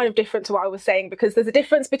little bit kind of different to what I was saying, because there's a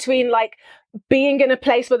difference between like being in a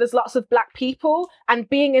place where there's lots of black people and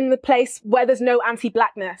being in the place where there's no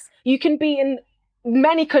anti-blackness. You can be in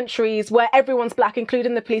many countries where everyone's black,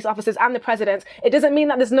 including the police officers and the president. It doesn't mean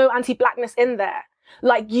that there's no anti-blackness in there.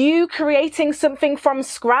 Like, you creating something from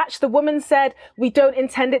scratch. The woman said, we don't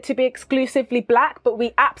intend it to be exclusively black, but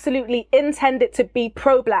we absolutely intend it to be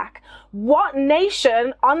pro-black. What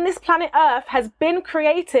nation on this planet Earth has been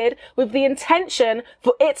created with the intention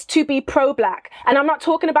for it to be pro-black? And I'm not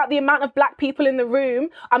talking about the amount of black people in the room.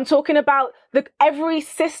 I'm talking about every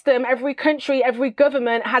system, every country, every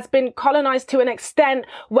government has been colonized to an extent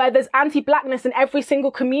where there's anti-blackness in every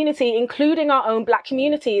single community, including our own black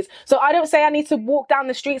communities. So I don't say I need to walk down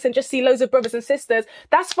the streets and just see loads of brothers and sisters.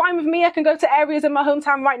 That's fine with me. I can go to areas in my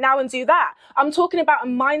hometown right now and do that. I'm talking about a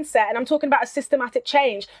mindset and I'm talking about a systematic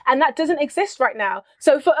change. And that doesn't exist right now.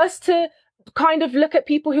 So for us to kind of look at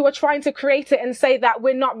people who are trying to create it and say that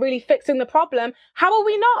we're not really fixing the problem, how are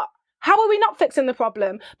we not? How are we not fixing the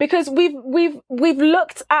problem? Because we've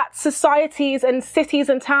looked at societies and cities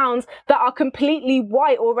and towns that are completely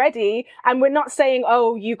white already, and we're not saying,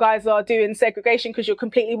 oh, you guys are doing segregation because you're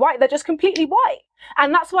completely white. They're just completely white.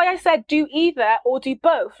 And that's why I said do either or do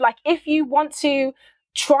both. Like, if you want to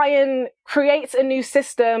try and create a new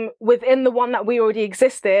system within the one that we already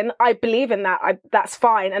exist in, I believe in that. That's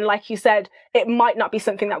fine. And like you said, it might not be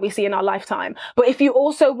something that we see in our lifetime. But if you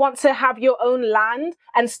also want to have your own land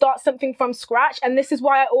and start something from scratch, and this is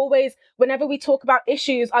why I always, whenever we talk about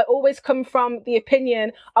issues, I always come from the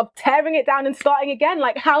opinion of tearing it down and starting again.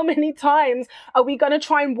 Like, how many times are we going to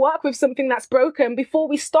try and work with something that's broken before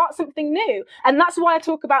we start something new? And that's why I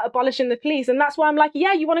talk about abolishing the police. And that's why I'm like,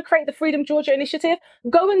 yeah, you want to create the Freedom Georgia Initiative?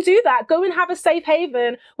 Go and do that. Go and have a safe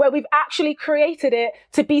haven where we've actually created it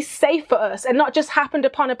to be safe for us and not just happened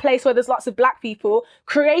upon a place where there's lots of black people,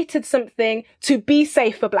 created something to be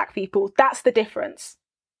safe for black people. That's the difference.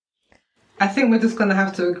 I think we're just going to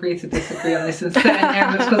have to agree to disagree on this in certain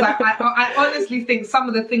areas, because I honestly think some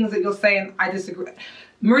of the things that you're saying, I disagree.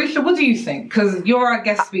 Marisha, what do you think? Because you're our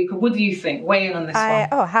guest speaker. What do you think? Weigh in on this one.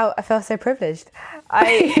 Oh, how I feel so privileged.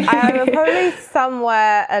 I'm probably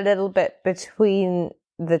somewhere a little bit between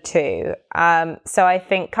the two. So I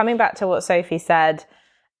think, coming back to what Sophie said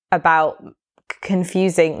about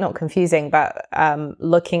not confusing, but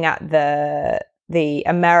looking at the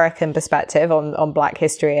American perspective on Black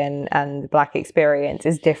history and Black experience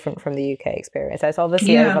is different from the UK experience. There's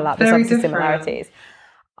obviously overlap, there's obviously similarities.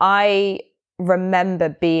 I remember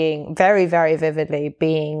being very, very vividly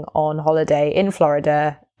being on holiday in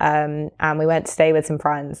Florida, and we went to stay with some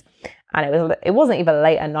friends, and it wasn't even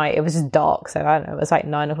late at night, it was just dark, so I don't know, it was like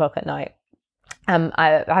 9:00 at night.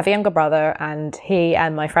 I have a younger brother, and he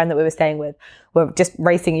and my friend that we were staying with were just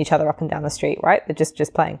racing each other up and down the street, right? They're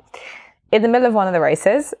just playing. In the middle of one of the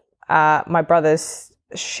races, my brother's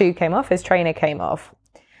shoe came off, his trainer came off.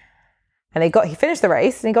 And he finished the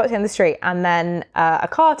race and he got to the end of the street, and then a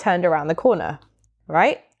car turned around the corner,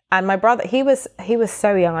 right? And my brother, he was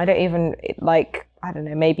so young. I don't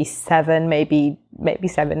know, maybe 7, maybe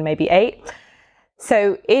 7, maybe 8.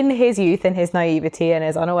 So in his youth and his naivety and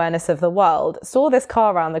his unawareness of the world, saw this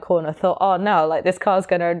car around the corner, thought, oh no, like this car's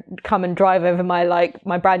going to come and drive over my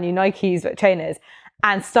brand new Nikes trainers,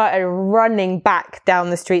 and started running back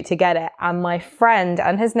down the street to get it. And my friend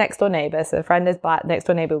and his next door neighbor, so the friend is black, next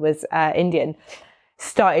door neighbor was Indian,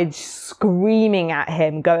 started screaming at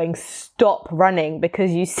him, going, stop running,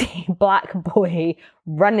 because you see black boy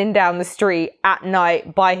running down the street at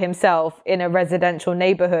night by himself in a residential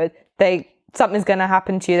neighborhood. Something's going to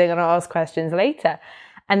happen to you. They're going to ask questions later.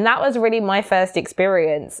 And that was really my first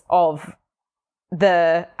experience of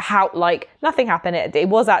nothing happened. It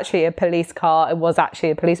was actually a police car. It was actually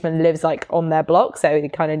a policeman lives like on their block. So he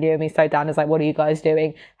kind of knew me, slowed down, is like, what are you guys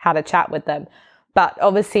doing? Had a chat with them. But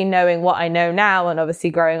obviously knowing what I know now, and obviously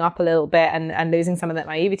growing up a little bit and losing some of that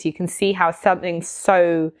naivety, you can see how something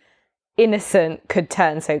so innocent could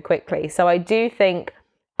turn so quickly. So I do think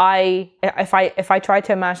if I try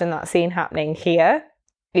to imagine that scene happening here,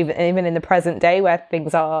 even in the present day where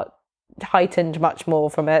things are heightened much more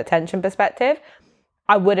from a tension perspective,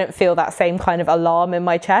 I wouldn't feel that same kind of alarm in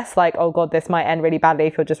my chest, like, oh God, this might end really badly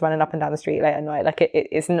if you're just running up and down the street late at night. Like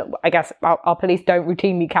it's not, I guess our police don't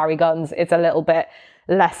routinely carry guns. It's a little bit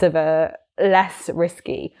less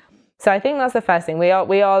risky. So I think that's the first thing. We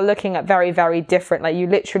are looking at very, very different, like you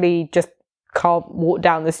literally just can't walk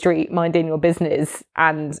down the street minding your business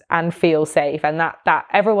and feel safe, and that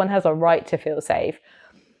everyone has a right to feel safe.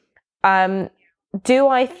 I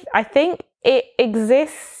think it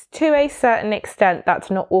exists to a certain extent.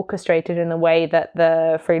 That's not orchestrated in the way that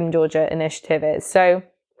the Freedom Georgia initiative is. So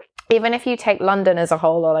even if you take London as a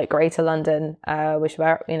whole, or like Greater London, which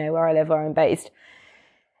where I live, where I'm based,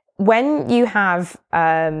 when you have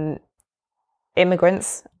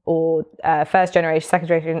immigrants or first generation, second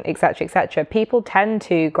generation, etc., people tend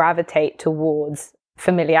to gravitate towards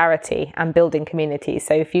familiarity and building communities.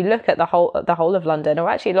 So if you look at the whole of London, or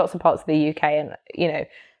actually lots of parts of the UK, and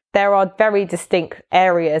there are very distinct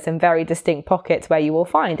areas and very distinct pockets where you will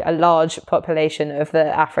find a large population of the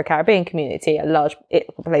Afro-Caribbean community, a large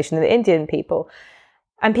population of the Indian people,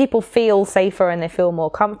 and people feel safer and they feel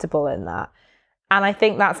more comfortable in that. And I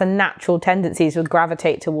think that's a natural tendency to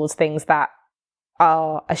gravitate towards things that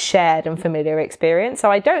are a shared and familiar experience.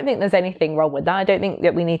 So I don't think there's anything wrong with that. I don't think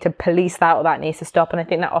that we need to police that, or that needs to stop. And I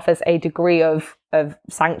think that offers a degree of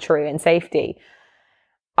sanctuary and safety.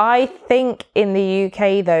 I think in the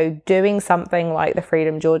UK, though, doing something like the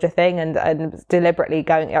Freedom Georgia thing and deliberately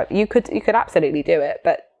going, you could absolutely do it,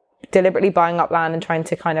 but deliberately buying up land and trying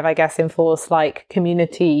to kind of, I guess, enforce like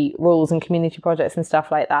community rules and community projects and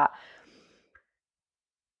stuff like that,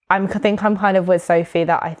 I think I'm kind of with Sophie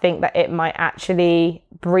that I think that it might actually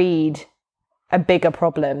breed a bigger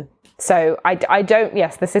problem. So I don't,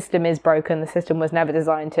 yes, the system is broken. The system was never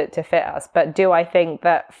designed to fit us. But do I think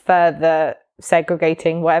that further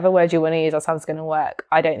segregating, whatever word you want to use, or something's going to work?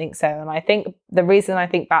 I don't think so. And I think the reason I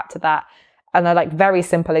think back to that, and I like very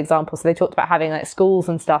simple examples. So they talked about having like schools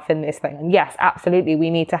and stuff in this thing. And yes, absolutely, we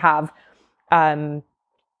need to have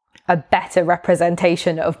a better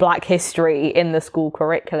representation of Black history in the school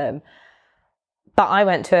curriculum. But I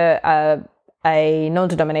went to a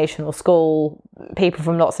non-denominational school, people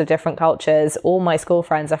from lots of different cultures. All my school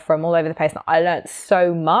friends are from all over the place. And I learned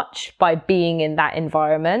so much by being in that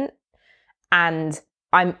environment. And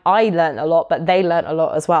I learned a lot, but they learned a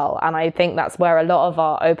lot as well. And I think that's where a lot of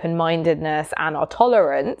our open-mindedness and our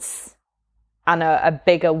tolerance and a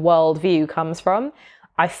bigger worldview comes from.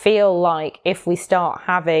 I feel like if we start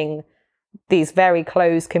having these very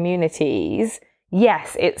closed communities,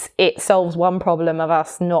 yes, it solves one problem of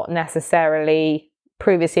us not necessarily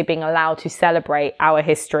previously being allowed to celebrate our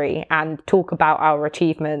history and talk about our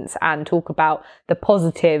achievements and talk about the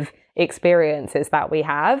positive experiences that we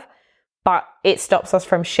have. But it stops us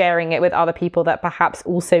from sharing it with other people that perhaps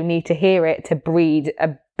also need to hear it to breed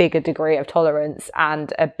a bigger degree of tolerance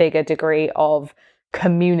and a bigger degree of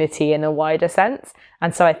community in a wider sense.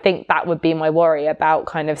 And so I think that would be my worry about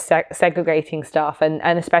kind of segregating stuff, and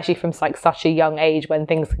especially from like such a young age when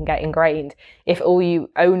things can get ingrained. If all you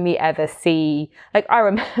only ever see, like I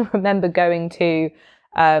remember going to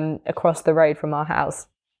across the road from our house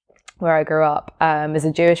where I grew up as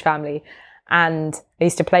a Jewish family, and I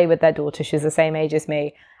used to play with their daughter. She's the same age as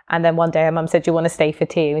me. And then one day her mum said, do you want to stay for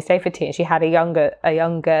tea? And we stayed for tea, and she had a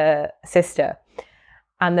younger sister.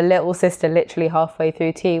 And the little sister literally halfway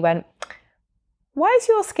through tea went, why is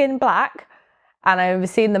your skin black? And I remember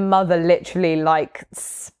seeing the mother literally like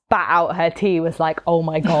spat out her tea, was like, oh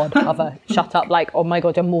my God, mother, shut up. Like, oh my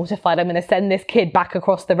God, you're mortified. I'm going to send this kid back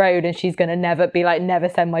across the road and she's going to never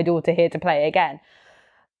send my daughter here to play again.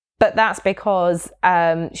 But that's because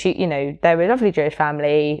she, you know, they were a lovely Jewish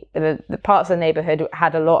family. The parts of the neighborhood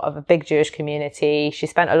had a big Jewish community. She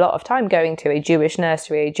spent a lot of time going to a Jewish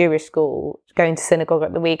nursery, a Jewish school, going to synagogue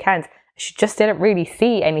at the weekends. She just didn't really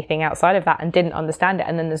see anything outside of that and didn't understand it.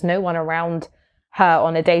 And then there's no one around her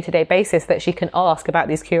on a day-to-day basis that she can ask about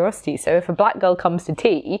these curiosities. So if a black girl comes to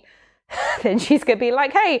tea, then she's gonna be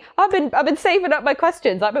like, hey, I've been saving up my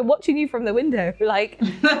questions. I've been watching you from the window. Like,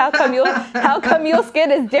 how come your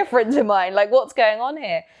skin is different to mine? Like, what's going on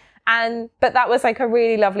here? But that was like a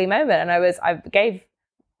really lovely moment. And I gave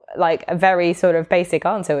like a very sort of basic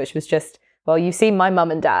answer, which was just, well, you've seen my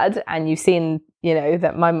mum and dad, and you've seen, you know,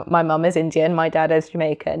 that my mum is Indian, my dad is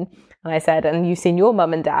Jamaican. And I said, and you've seen your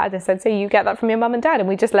mum and dad. I said, so you get that from your mum and dad. And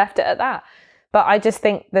we just left it at that. But I just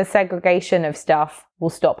think the segregation of stuff will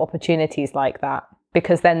stop opportunities like that,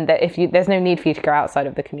 because then there's no need for you to go outside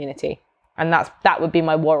of the community. And that would be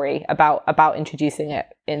my worry about introducing it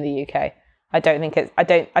in the UK.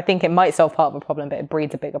 I think it might solve part of a problem, but it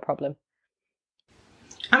breeds a bigger problem.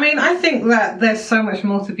 I mean, I think that there's so much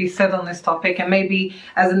more to be said on this topic, and maybe,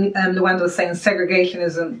 as Lwanda was saying, segregation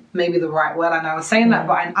isn't maybe the right word. I know I was saying that,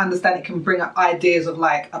 but I understand it can bring up ideas of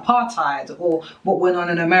like apartheid or what went on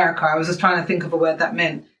in America. I was just trying to think of a word that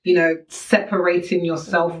meant, you know, separating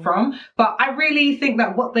yourself from. But I really think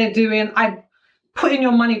that what they're doing, putting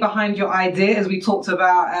your money behind your idea, as we talked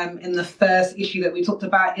about in the first issue that we talked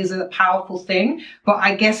about, is a powerful thing. But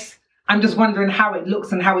I guess I'm just wondering how it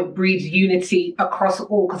looks and how it breeds unity across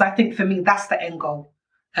all, because I think for me, that's the end goal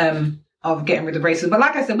of getting rid of racism. But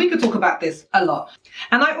like I said, we could talk about this a lot.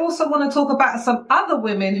 And I also want to talk about some other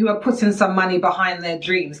women who are putting some money behind their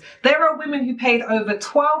dreams. There are women who paid over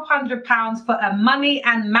 £1,200 for a money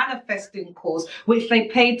and manifesting course, which they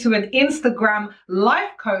paid to an Instagram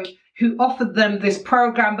life coach who offered them this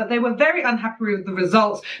program, but they were very unhappy with the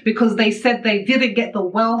results because they said they didn't get the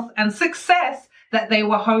wealth and success that they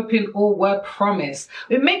were hoping or were promised.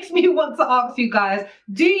 It makes me want to ask you guys,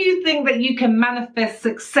 do you think that you can manifest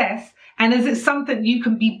success? And is it something you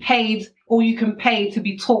can be paid or you can pay to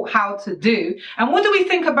be taught how to do? And what do we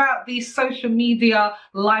think about these social media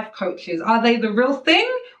life coaches? Are they the real thing,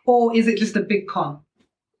 or is it just a big con?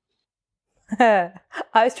 I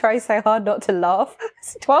was trying so hard not to laugh.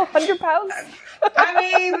 It's £1,200. I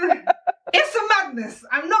mean, it's a madness.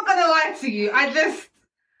 I'm not going to lie to you.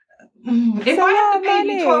 If I have to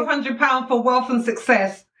pay you £1,200 for wealth and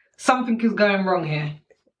success, something is going wrong here.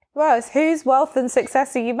 Well, it's whose wealth and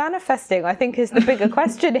success are you manifesting, I think, is the bigger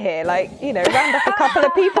question here. Like, you know, round up a couple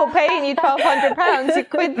of people paying you £1,200, you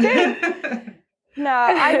quid too. No,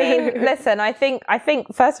 I mean, listen, I think,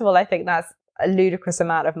 first of all, I think that's a ludicrous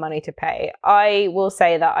amount of money to pay. I will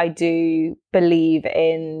say that I do believe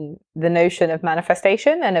in the notion of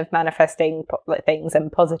manifestation and of manifesting things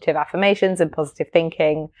and positive affirmations and positive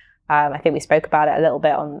thinking. I think we spoke about it a little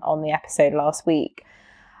bit on the episode last week.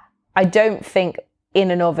 I don't think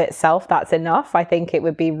in and of itself that's enough. I think it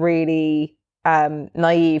would be really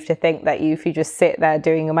naive to think that if you just sit there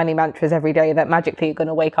doing your money mantras every day, that magically you're going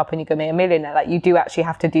to wake up and you're going to be a millionaire. Like, you do actually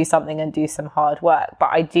have to do something and do some hard work.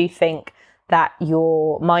 But I do think that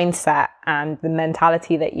your mindset and the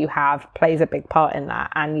mentality that you have plays a big part in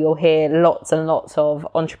that. And you'll hear lots and lots of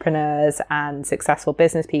entrepreneurs and successful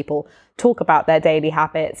business people talk about their daily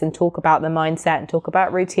habits and talk about the mindset and talk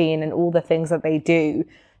about routine and all the things that they do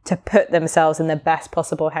to put themselves in the best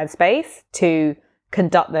possible headspace to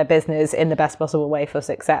conduct their business in the best possible way for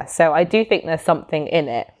success. So I do think there's something in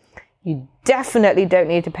it. You definitely don't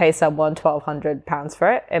need to pay someone £1,200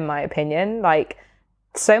 for it, in my opinion. Like,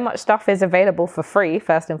 so much stuff is available for free,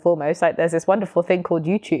 first and foremost. Like, there's this wonderful thing called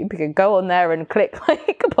YouTube. You can go on there and click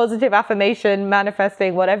like a positive affirmation,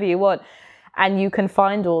 manifesting, whatever you want. And you can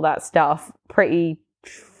find all that stuff pretty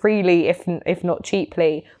freely, if not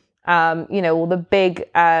cheaply. You know, all the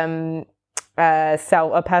big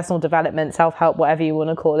personal development, self-help, whatever you want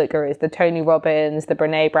to call it, gurus, the Tony Robbins, the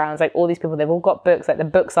Brene Browns, like all these people, they've all got books. Like, the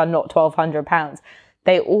books are not £1,200.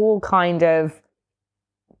 They all kind of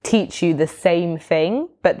teach you the same thing,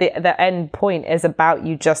 but the end point is about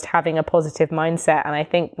you just having a positive mindset. And I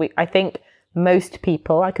think most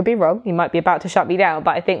people, I could be wrong, you might be about to shut me down,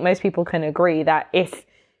 but I think most people can agree that if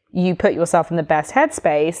you put yourself in the best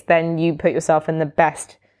headspace, then you put yourself in the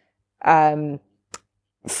best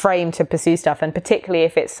frame to pursue stuff. And particularly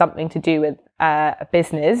if it's something to do with a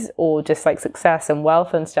business or just like success and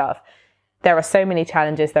wealth and stuff, there are so many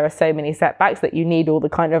challenges, there are so many setbacks that you need all the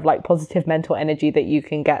kind of like positive mental energy that you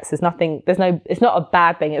can get. So it's not a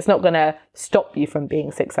bad thing. It's not going to stop you from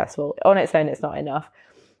being successful. On its own, it's not enough.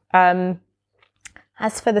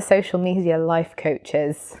 As for the social media life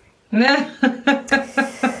coaches.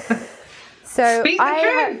 So Speak the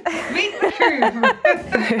truth. Speak the truth.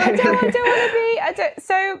 I don't want to be.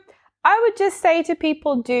 So I would just say to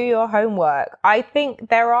people, do your homework. I think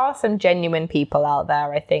there are some genuine people out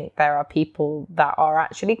there. I think there are people that are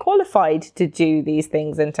actually qualified to do these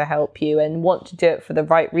things and to help you and want to do it for the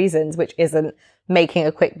right reasons, which isn't making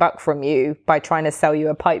a quick buck from you by trying to sell you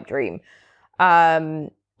a pipe dream,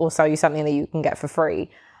 or sell you something that you can get for free.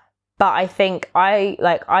 But I think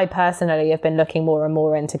I personally have been looking more and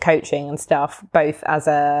more into coaching and stuff, both as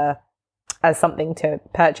something to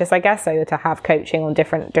purchase, I guess, so to have coaching on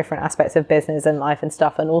different aspects of business and life and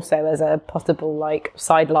stuff, and also as a possible like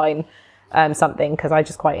sideline something, because I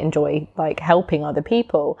just quite enjoy like helping other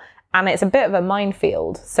people. And it's a bit of a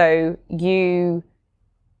minefield. So you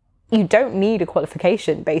don't need a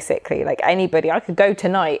qualification, basically. Like anybody, I could go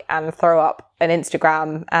tonight and throw up an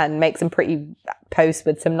Instagram and make some pretty posts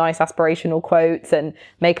with some nice aspirational quotes and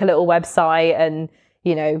make a little website and,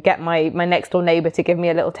 you know, get my next door neighbor to give me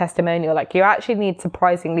a little testimonial. Like you actually need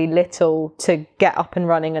surprisingly little to get up and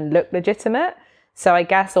running and look legitimate. So I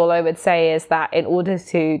guess all I would say is that in order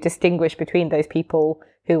to distinguish between those people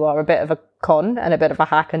who are a bit of a con and a bit of a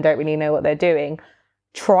hack and don't really know what they're doing,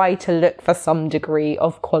 try to look for some degree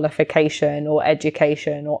of qualification or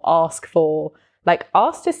education, or ask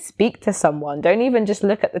to speak to someone. Don't even just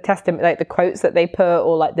look at the testimony, like the quotes that they put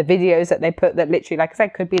or like the videos that they put that literally, like I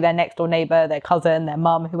said, could be their next door neighbor, their cousin, their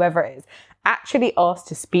mum, whoever it is. Actually ask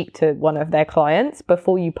to speak to one of their clients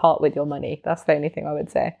before you part with your money. That's the only thing I would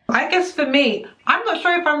say. I guess for me, I'm not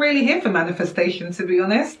sure if I'm really here for manifestation, to be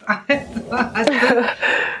honest.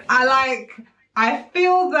 I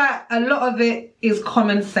feel that a lot of it is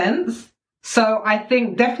common sense. So I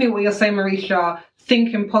think definitely what you're saying, Marisha,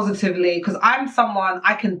 thinking positively, because I'm someone,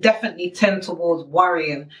 I can definitely tend towards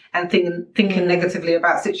worrying and thinking negatively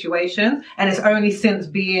about situations. And it's only since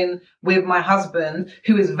being with my husband,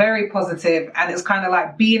 who is very positive, and it's kind of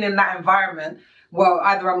like being in that environment. Well,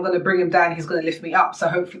 either I'm going to bring him down, he's going to lift me up. So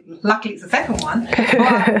hopefully, luckily it's the second one.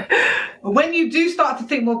 But when you do start to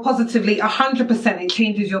think more positively, 100% it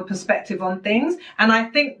changes your perspective on things. And I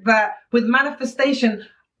think that with manifestation,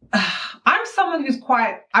 I'm someone who's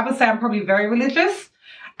I would say I'm probably very religious.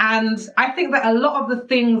 And I think that a lot of the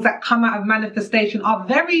things that come out of manifestation are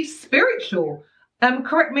very spiritual.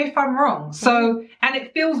 Correct me if I'm wrong. So, and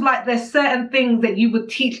it feels like there's certain things that you would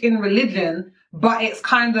teach in religion, but it's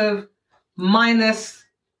kind of minus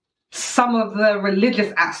some of the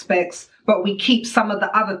religious aspects, but we keep some of the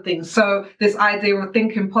other things. So this idea of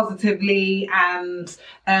thinking positively and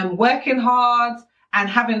working hard and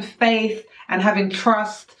having faith and having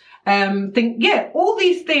trust, all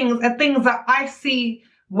these things are things that I see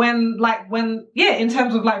in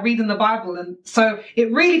terms of like reading the Bible. And so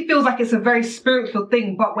it really feels like it's a very spiritual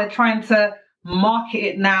thing, but we're trying to market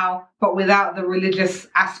it now, but without the religious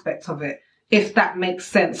aspect of it, if that makes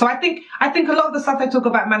sense. So I think a lot of the stuff I talk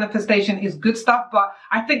about manifestation is good stuff, but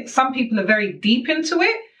I think some people are very deep into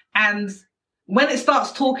it. And when it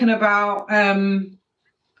starts talking about,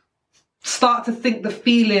 start to think the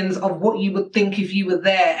feelings of what you would think if you were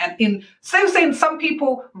there. And saying some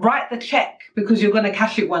people write the check because you're going to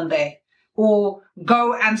cash it one day, or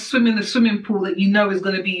go and swim in the swimming pool that you know is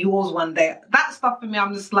going to be yours one day. That stuff for me,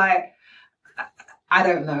 I'm just like, I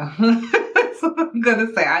don't know. That's what I'm going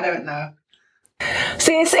to say. I don't know.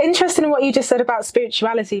 See, it's interesting what you just said about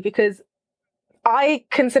spirituality, because I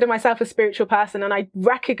consider myself a spiritual person, and I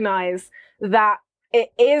recognize that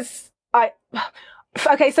it is,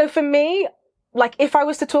 okay, so for me, like if I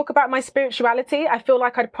was to talk about my spirituality, I feel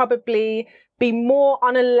like I'd probably be more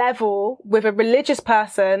on a level with a religious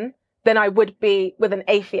person than I would be with an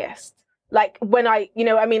atheist. Like when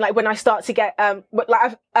when I start to get,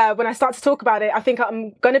 when I start to talk about it, I think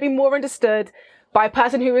I'm going to be more understood by a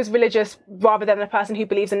person who is religious rather than a person who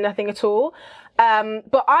believes in nothing at all.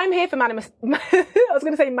 But I'm here for manifestation. I was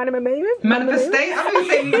going to say manifestation. I'm here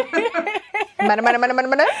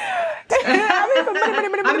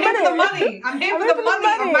for the money. I'm here for the money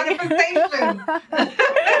of manifestation.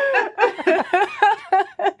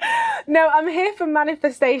 No, I'm here for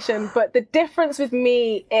manifestation. But the difference with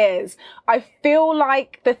me is I feel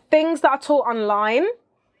like the things that are taught online,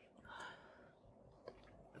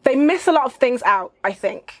 they miss a lot of things out, I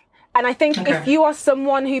think. And I think if you are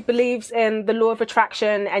someone who believes in the law of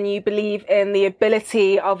attraction and you believe in the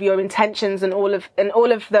ability of your intentions and all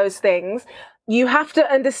of those things, you have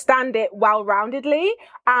to understand it well-roundedly.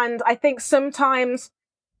 And I think sometimes,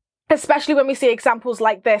 especially when we see examples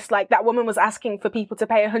like this, like that woman was asking for people to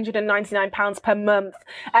pay £199 per month.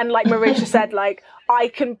 And like Marisha said, like, I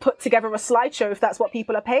can put together a slideshow if that's what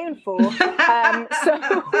people are paying for. So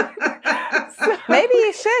maybe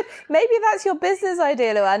you should. Maybe that's your business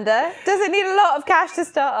idea, Luanda. Does it need a lot of cash to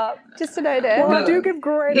start up? Just to know that. Well, I do give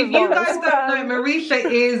great If advice. you guys don't know,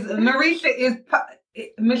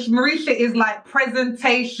 Marisha is like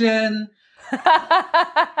presentation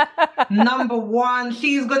number one.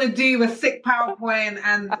 She's gonna do a sick PowerPoint,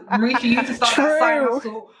 and Marisha, you need to start that side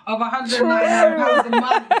hustle of £199 a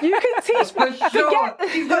month. You can teach for sure.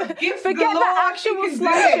 She's got gifts forget galore. the actual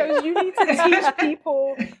slideshows. You need to teach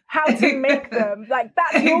people how to make them. Like,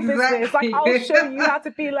 that's your business. Like, I'll show you how to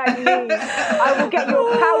be like me. I will get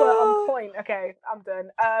your power on point. Okay, I'm done.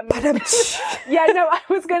 Yeah, no, I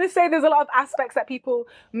was going to say there's a lot of aspects that people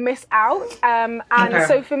miss out.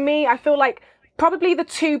 So for me, I feel like probably the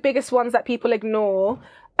two biggest ones that people ignore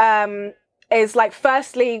is like,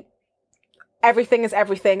 firstly, everything is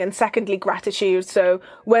everything, and secondly, gratitude. So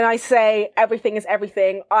when I say everything is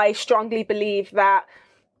everything, I strongly believe that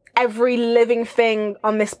every living thing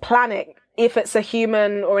on this planet, if it's a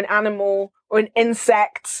human or an animal or an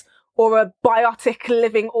insect or a biotic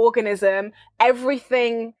living organism,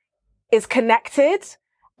 everything is connected.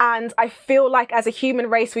 And I feel like as a human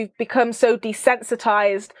race, we've become so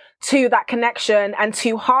desensitized to that connection and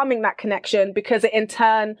to harming that connection, because it in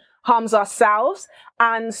turn harms ourselves.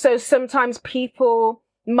 And so sometimes people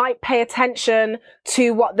might pay attention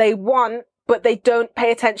to what they want, but they don't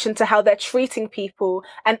pay attention to how they're treating people.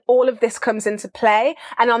 And all of this comes into play.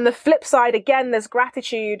 And on the flip side, again, there's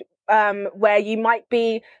gratitude, where you might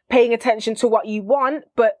be paying attention to what you want,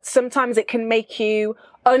 but sometimes it can make you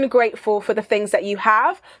ungrateful for the things that you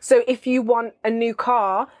have. So if you want a new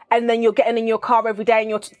car and then you're getting in your car every day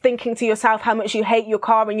and you're thinking to yourself how much you hate your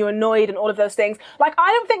car and you're annoyed and all of those things, like,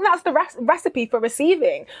 I don't think that's the recipe for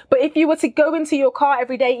receiving. But if you were to go into your car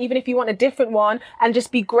every day, even if you want a different one, and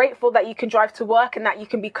just be grateful that you can drive to work and that you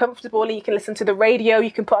can be comfortable and you can listen to the radio,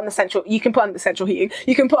 you can put on the central heating,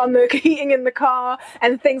 you can put on the heating in the car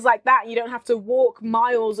and things like that. You don't have to walk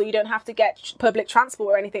miles, or you don't have to get public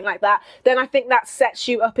transport or anything like that. Then I think that sets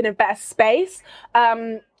you up in a better space.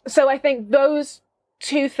 So I think those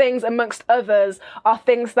two things, amongst others, are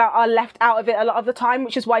things that are left out of it a lot of the time,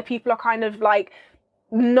 which is why people are kind of like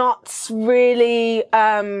not really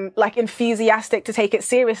like enthusiastic to take it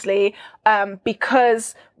seriously,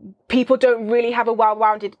 because people don't really have a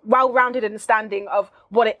well-rounded understanding of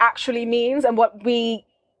what it actually means and what we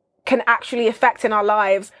can actually affect in our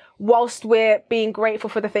lives, whilst we're being grateful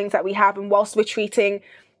for the things that we have, and whilst we're treating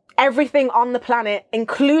everything on the planet,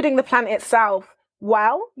 including the planet itself,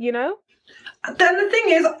 well, you know? Then the thing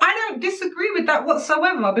is, I don't disagree with that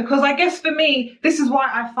whatsoever, because I guess for me, this is why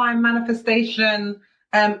I find manifestation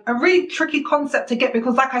a really tricky concept to get,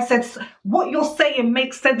 because like I said, what you're saying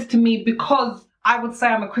makes sense to me, because I would say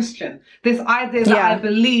I'm a Christian. This idea that I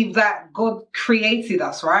believe that God created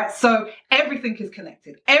us, right? So everything is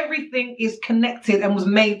connected. Everything is connected and was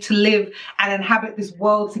made to live and inhabit this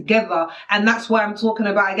world together. And that's why I'm talking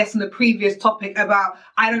about, I guess in the previous topic, about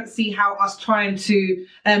I don't see how us trying to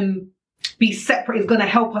be separate is going to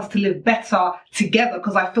help us to live better together,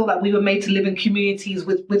 because I feel like we were made to live in communities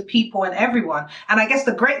with people and everyone. And I guess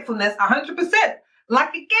the gratefulness, 100%.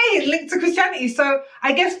 Like, again, linked to Christianity. So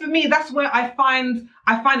I guess for me, that's where I find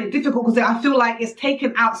it difficult, because I feel like it's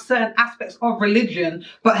taken out certain aspects of religion,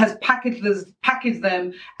 but has packaged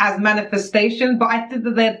them as manifestation. But I think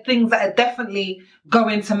that there are things that are definitely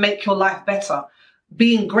going to make your life better.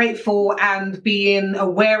 Being grateful and being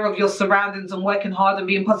aware of your surroundings and working hard and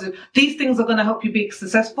being positive. These things are going to help you be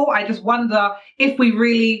successful. I just wonder if we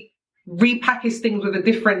really repackage things with a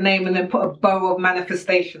different name and then put a bow of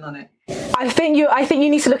manifestation on it. I think you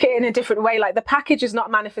need to look at it in a different way. Like, the package is not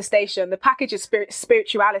manifestation. The package is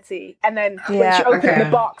spirituality. And then once you open the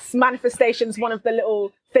box, manifestation is one of the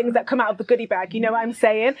little things that come out of the goodie bag. You know what I'm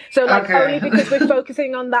saying? So like, only because we're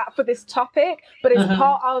focusing on that for this topic, but it's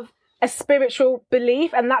part of a spiritual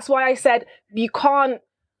belief. And that's why I said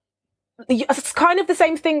it's kind of the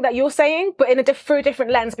same thing that you're saying, but through a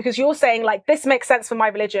different lens, because you're saying like, this makes sense for my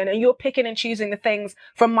religion, and you're picking and choosing the things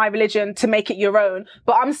from my religion to make it your own.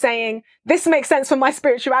 But I'm saying this makes sense for my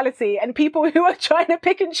spirituality, and people who are trying to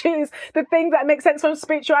pick and choose the things that make sense from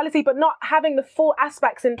spirituality, but not having the full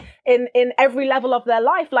aspects in every level of their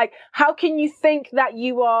life. Like, how can you think that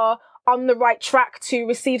you are on the right track to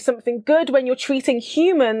receive something good when you're treating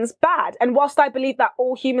humans bad. And whilst I believe that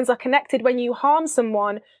all humans are connected, when you harm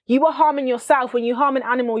someone, you are harming yourself. When you harm an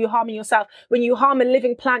animal, you're harming yourself. When you harm a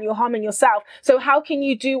living plant, you're harming yourself. So how can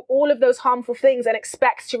you do all of those harmful things and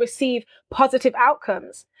expect to receive positive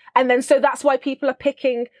outcomes? And then so that's why people are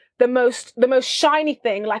picking the most shiny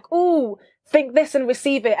thing, like, ooh, think this and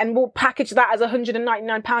receive it, and we'll package that as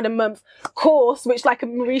 £199 a month course, which, like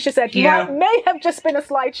Marisha said, may have just been a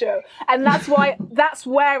slideshow. And that's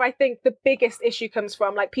where I think the biggest issue comes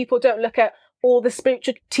from. Like, people don't look at all the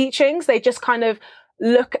spiritual teachings. They just kind of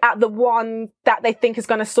look at the one that they think is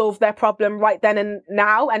going to solve their problem right then and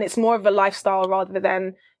now. And it's more of a lifestyle rather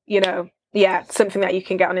than, something that you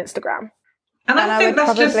can get on Instagram. And I think would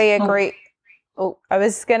that's probably agree. Oh, I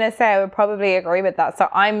was going to say I would probably agree with that. So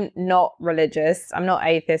I'm not religious. I'm not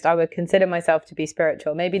atheist. I would consider myself to be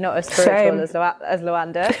spiritual. Maybe not as spiritual as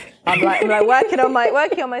Luanda. I'm like working on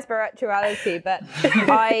my spirituality, but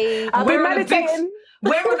we're meditating.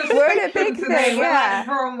 We're on a big thing. Yeah.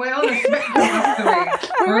 We're on a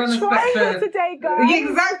spectrum. We're on a spectrum today, guys.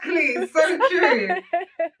 Exactly. It's so true.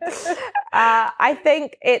 I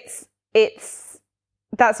think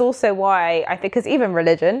that's also why I think, because even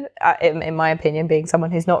religion, in my opinion, being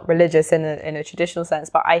someone who's not religious in a traditional sense,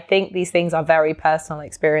 but I think these things are very personal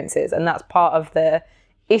experiences, and that's part of the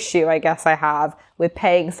issue I guess I have with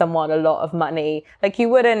paying someone a lot of money. Like,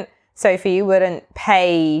 Sophie, you wouldn't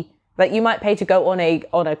pay, like, you might pay to go on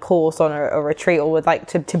a course, on a retreat, or would like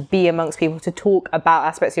to be amongst people to talk about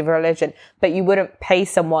aspects of religion, but you wouldn't pay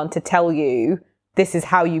someone to tell you, this is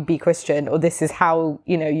how you be Christian, or this is how,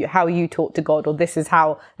 how you talk to God, or this is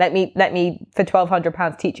how, let me for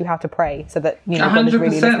 £1,200 teach you how to pray so that, God is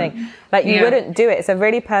really listening. Like, you wouldn't do it. It's a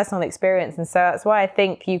really personal experience. And so that's why I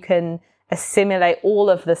think you can assimilate all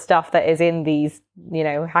of the stuff that is in these,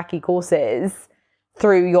 hacky courses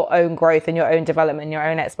through your own growth and your own development, your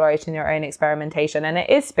own exploration, your own experimentation. And it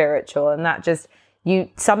is spiritual. And that just, you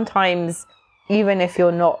sometimes, even if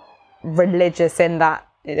you're not religious in that,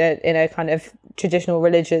 in a kind of traditional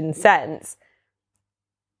religion sense,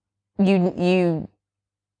 you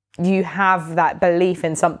have that belief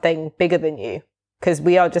in something bigger than you, because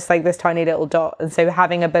we are just like this tiny little dot. And so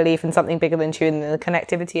having a belief in something bigger than you and the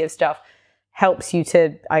connectivity of stuff helps you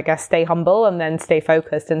to, I guess, stay humble and then stay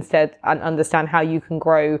focused instead, and understand how you can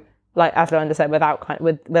grow, like as Luanda said,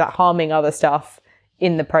 without harming other stuff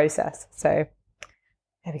in the process. So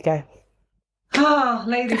there we go. Oh,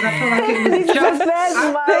 ladies, I feel like it was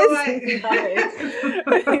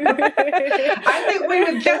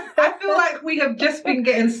just. I feel like we have just been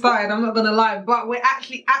getting started. I'm not going to lie, but we're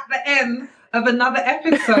actually at the end of another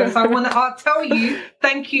episode. So I want to tell you,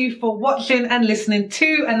 thank you for watching and listening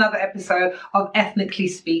to another episode of Ethnically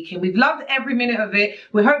Speaking. We've loved every minute of it.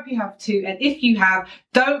 We hope you have too. And if you have,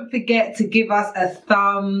 don't forget to give us a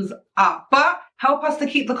thumbs up. But help us to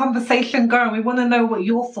keep the conversation going. We want to know what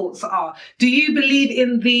your thoughts are. Do you believe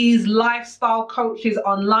in these lifestyle coaches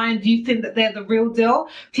online? Do you think that they're the real deal?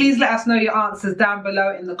 Please let us know your answers down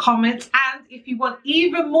below in the comments. And if you want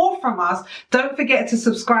even more from us, don't forget to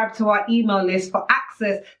subscribe to our email list for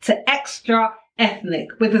access to extra Ethnic,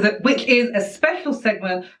 which is a special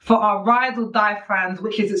segment for our Ride or Die fans,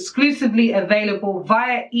 which is exclusively available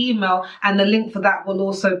via email, and the link for that will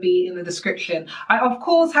also be in the description. I, of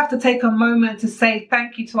course, have to take a moment to say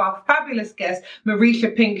thank you to our fabulous guest,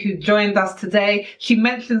 Marisha Pink, who joined us today. She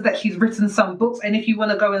mentions that she's written some books, and if you want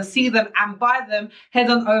to go and see them and buy them, head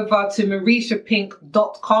on over to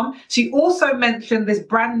marishapink.com. She also mentioned this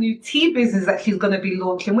brand new tea business that she's going to be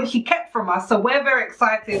launching, which she kept from us, so we're very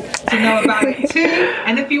excited to know about it too.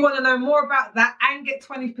 And if you want to know more about that and get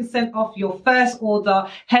 20% off your first order,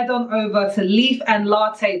 head on over to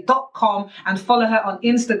leafandlatte.com and follow her on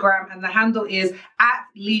Instagram, and the handle is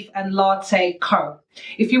 @leafandlatteco.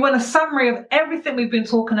 If you want a summary of everything we've been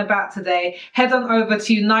talking about today, head on over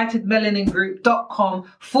to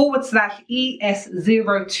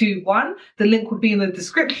unitedmelaningroup.com/ES021. The link will be in the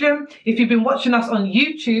description. If you've been watching us on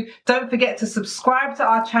YouTube, don't forget to subscribe to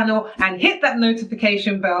our channel and hit that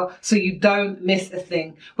notification bell so you don't miss a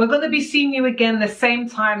thing. We're going to be seeing you again the same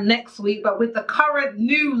time next week, but with the current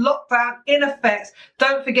new lockdown in effect,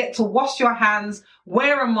 don't forget to wash your hands,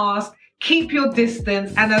 wear a mask, keep your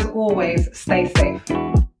distance, and as always, stay safe.